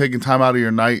appreciate you taking time out of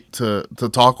your night to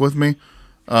talk with me.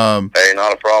 Hey,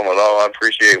 not a problem at all. I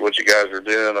appreciate what you guys are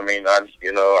doing. I mean,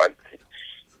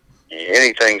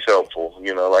 anything's helpful.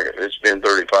 Like it's been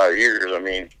 35 years. I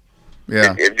mean,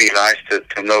 yeah, it'd be nice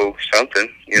to know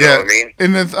something. You know what I mean?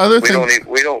 And the other thing,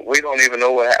 we don't even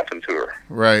know what happened to her.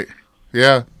 Right.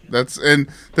 Yeah. And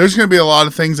there's going to be a lot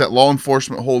of things that law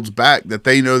enforcement holds back that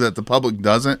they know that the public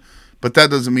doesn't. But that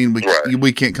doesn't mean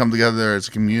we can't come together as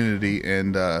a community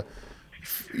and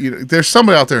there's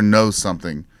somebody out there who knows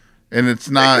something, and it's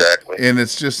not, exactly. And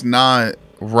it's just not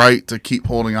right to keep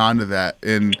holding on to that.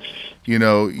 And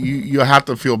you have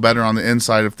to feel better on the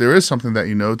inside if there is something that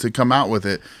to come out with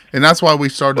it. And that's why we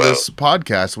started this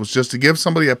podcast, was just to give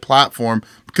somebody a platform.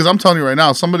 Because I'm telling you right now,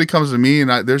 if somebody comes to me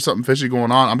and there's something fishy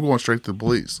going on, I'm going straight to the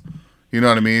police. You know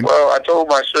what I mean? Well, I told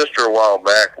my sister a while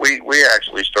back, we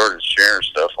actually started sharing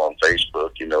stuff on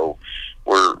Facebook,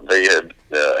 where they had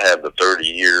the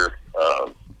 30-year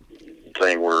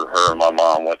thing where her and my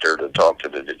mom went there to talk to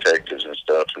the detectives and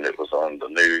stuff, and it was on the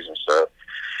news and stuff.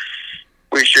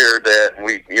 We shared that, and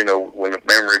we, when the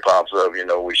memory pops up,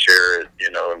 we share it,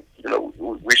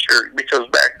 we share it because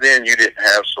back then you didn't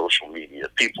have social media.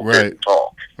 People didn't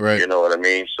talk. Right. You know what I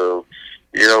mean? So,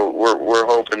 we're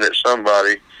hoping that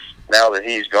somebody, now that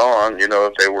he's gone,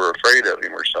 if they were afraid of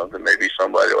him or something, maybe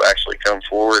somebody will actually come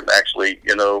forward and actually,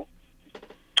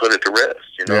 put it to rest,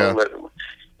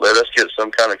 let us get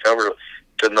some kind of cover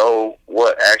to know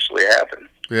what actually happened,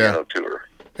 to her.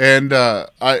 And,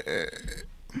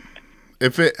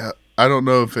 I don't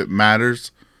know if it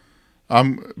matters.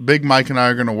 Big Mike and I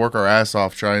are going to work our ass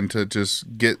off trying to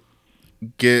just get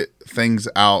things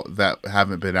out that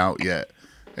haven't been out yet.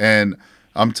 And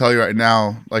I'm telling you right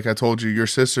now, like I told you, your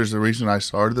sister's the reason I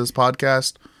started this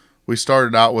podcast. We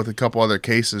started out with a couple other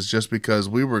cases just because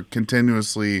we were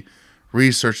continuously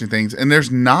researching things, and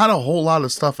there's not a whole lot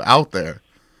of stuff out there.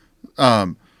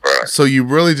 So you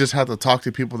really just have to talk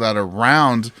to people that are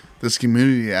around this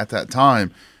community at that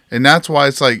time. And that's why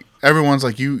it's like, everyone's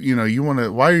like, you want to,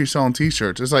 why are you selling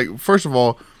t-shirts? It's like, first of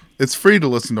all, it's free to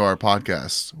listen to our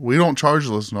podcast. We don't charge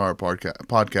to listen to our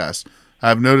podcast. I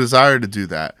have no desire to do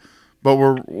that. But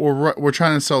we're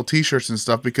trying to sell t-shirts and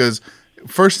stuff because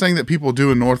first thing that people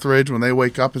do in Northridge when they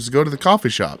wake up is go to the coffee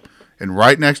shop. And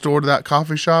right next door to that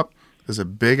coffee shop is a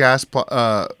big-ass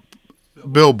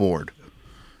billboard.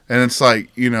 And it's like,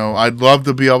 I'd love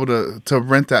to be able to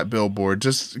rent that billboard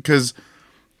just because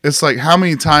it's like, how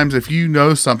many times if you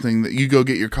know something that you go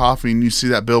get your coffee and you see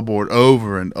that billboard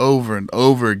over and over and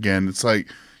over again, it's like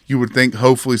you would think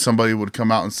hopefully somebody would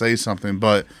come out and say something.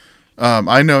 But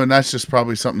I know, and that's just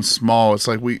probably something small. It's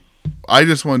like I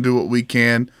just want to do what we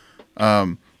can.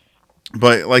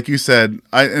 But like you said,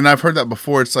 I've heard that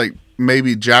before. It's like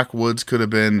maybe Jack Woods could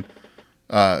have been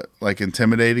like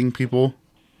intimidating people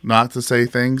not to say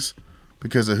things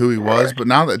because of who he was. But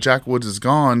now that Jack Woods is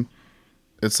gone,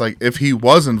 it's like if he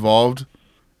was involved,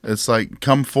 it's like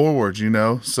come forward,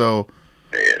 So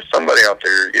yeah, somebody out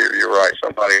there, you're right.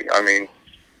 Somebody,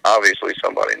 obviously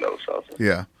somebody knows something.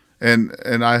 Yeah.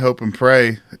 And I hope and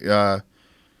pray, that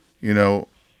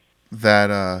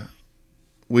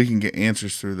we can get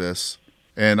answers through this.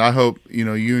 And I hope,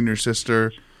 you and your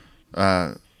sister,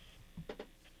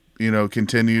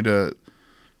 continue to.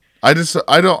 I just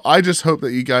hope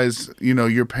that you guys,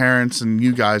 your parents and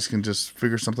you guys can just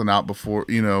figure something out before,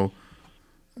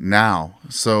 now.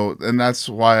 So, and that's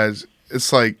why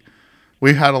it's like.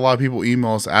 We had a lot of people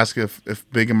email us ask if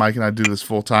Big and Mike and I do this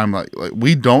full time. Like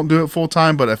we don't do it full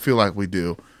time, but I feel like we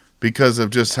do because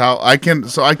of just how I can't.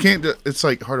 It's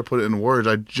like hard to put it in words.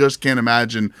 I just can't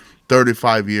imagine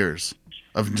 35 years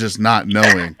of just not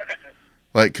knowing.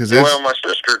 Because my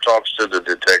sister talks to the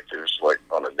detectives like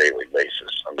on a daily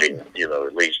basis.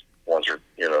 At least once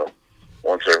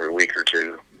every week or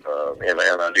two. And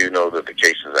I do know that the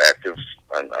case is active.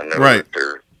 I I know right. that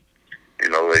they're, I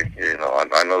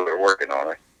know they're working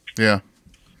on it. Yeah.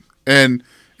 And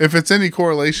if it's any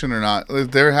correlation or not,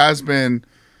 there has been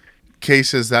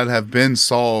cases that have been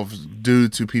solved due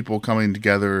to people coming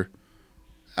together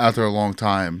after a long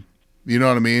time. You know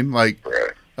what I mean? Like,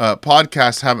 Right.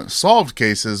 Podcasts haven't solved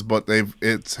cases, but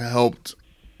it's helped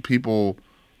people,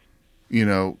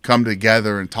 come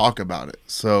together and talk about it.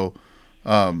 So,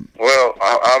 well,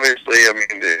 obviously, I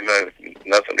mean,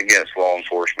 nothing against law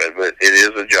enforcement, but it is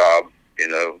a job.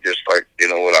 Just like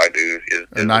what I do is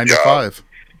a a 9 job. to 5.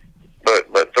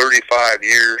 But 35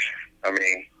 years, I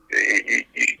mean,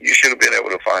 you should have been able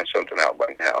to find something out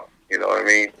by now. You know what I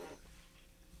mean?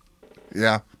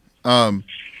 Yeah.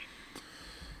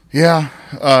 Yeah.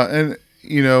 And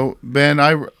Ben,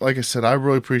 like I said, I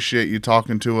really appreciate you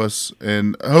talking to us,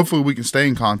 and hopefully we can stay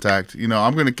in contact.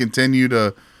 I'm going to continue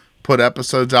to put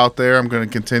episodes out there. I'm going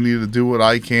to continue to do what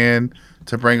I can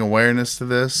to bring awareness to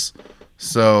this.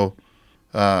 So,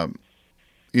 Yeah,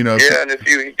 and if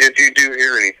you do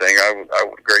hear anything, I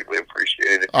would greatly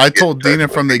appreciate it. I told Dina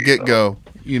from the get-go,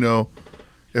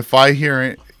 if I hear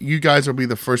it, you guys will be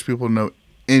the first people to know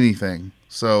anything.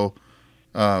 So,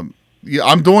 yeah,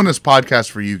 I'm doing this podcast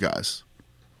for you guys.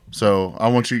 So I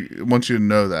want you to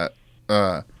know that.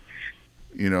 I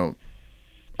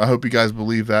hope you guys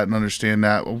believe that and understand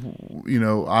that.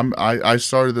 I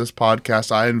started this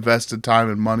podcast. I invested time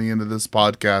and money into this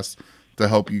podcast to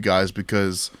help you guys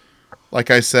because, like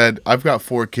I said, I've got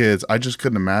 4 kids. I just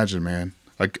couldn't imagine, man.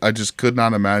 I just could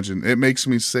not imagine. It makes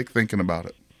me sick thinking about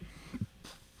it.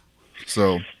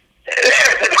 So,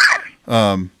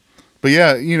 but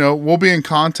yeah, we'll be in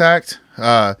contact.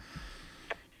 Like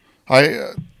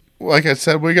I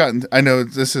said, I know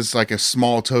this is like a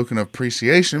small token of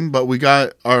appreciation, but we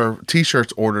got our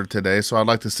t-shirts ordered today. So I'd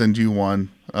like to send you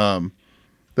one.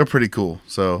 They're pretty cool.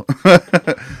 So,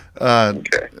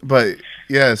 Okay. But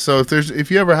yeah, so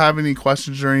if you ever have any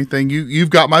questions or anything,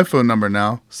 you've got my phone number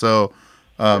now. So,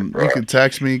 Right. you can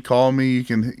text me, call me, you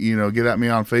can, get at me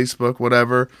on Facebook,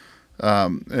 whatever.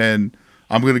 And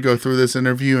I'm going to go through this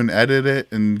interview and edit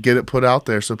it and get it put out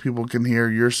there so people can hear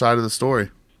your side of the story.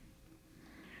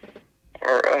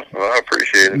 All right. Well, I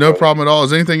appreciate it. No problem at all. Is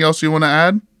there anything else you want to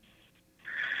add?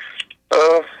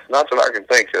 Not that I can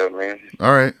think of, man.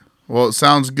 All right. Well, it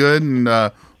sounds good, and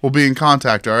we'll be in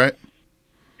contact, all right?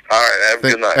 All right. Have a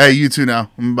good night. Hey, you too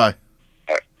now. Bye.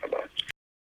 All right. Bye-bye.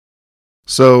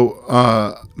 So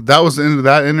that was the end of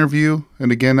that interview.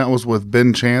 And again, that was with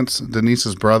Ben Chance,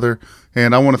 Denise's brother.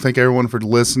 And I want to thank everyone for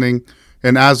listening.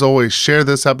 And as always, share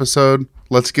this episode.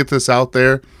 Let's get this out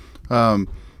there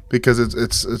because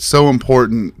it's so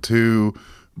important to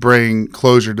bring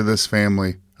closure to this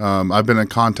family. I've been in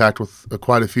contact with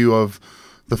quite a few of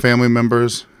the family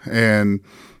members, and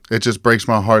it just breaks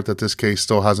my heart that this case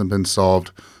still hasn't been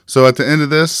solved. So at the end of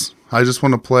this, I just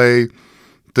want to play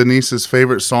Denise's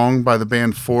favorite song by the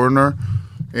band Foreigner.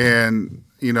 And,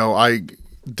 I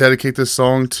dedicate this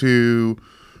song to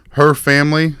her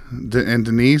family and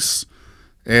Denise.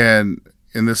 And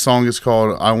this song is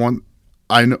called I Want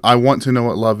to Know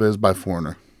What Love Is by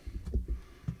Foreigner.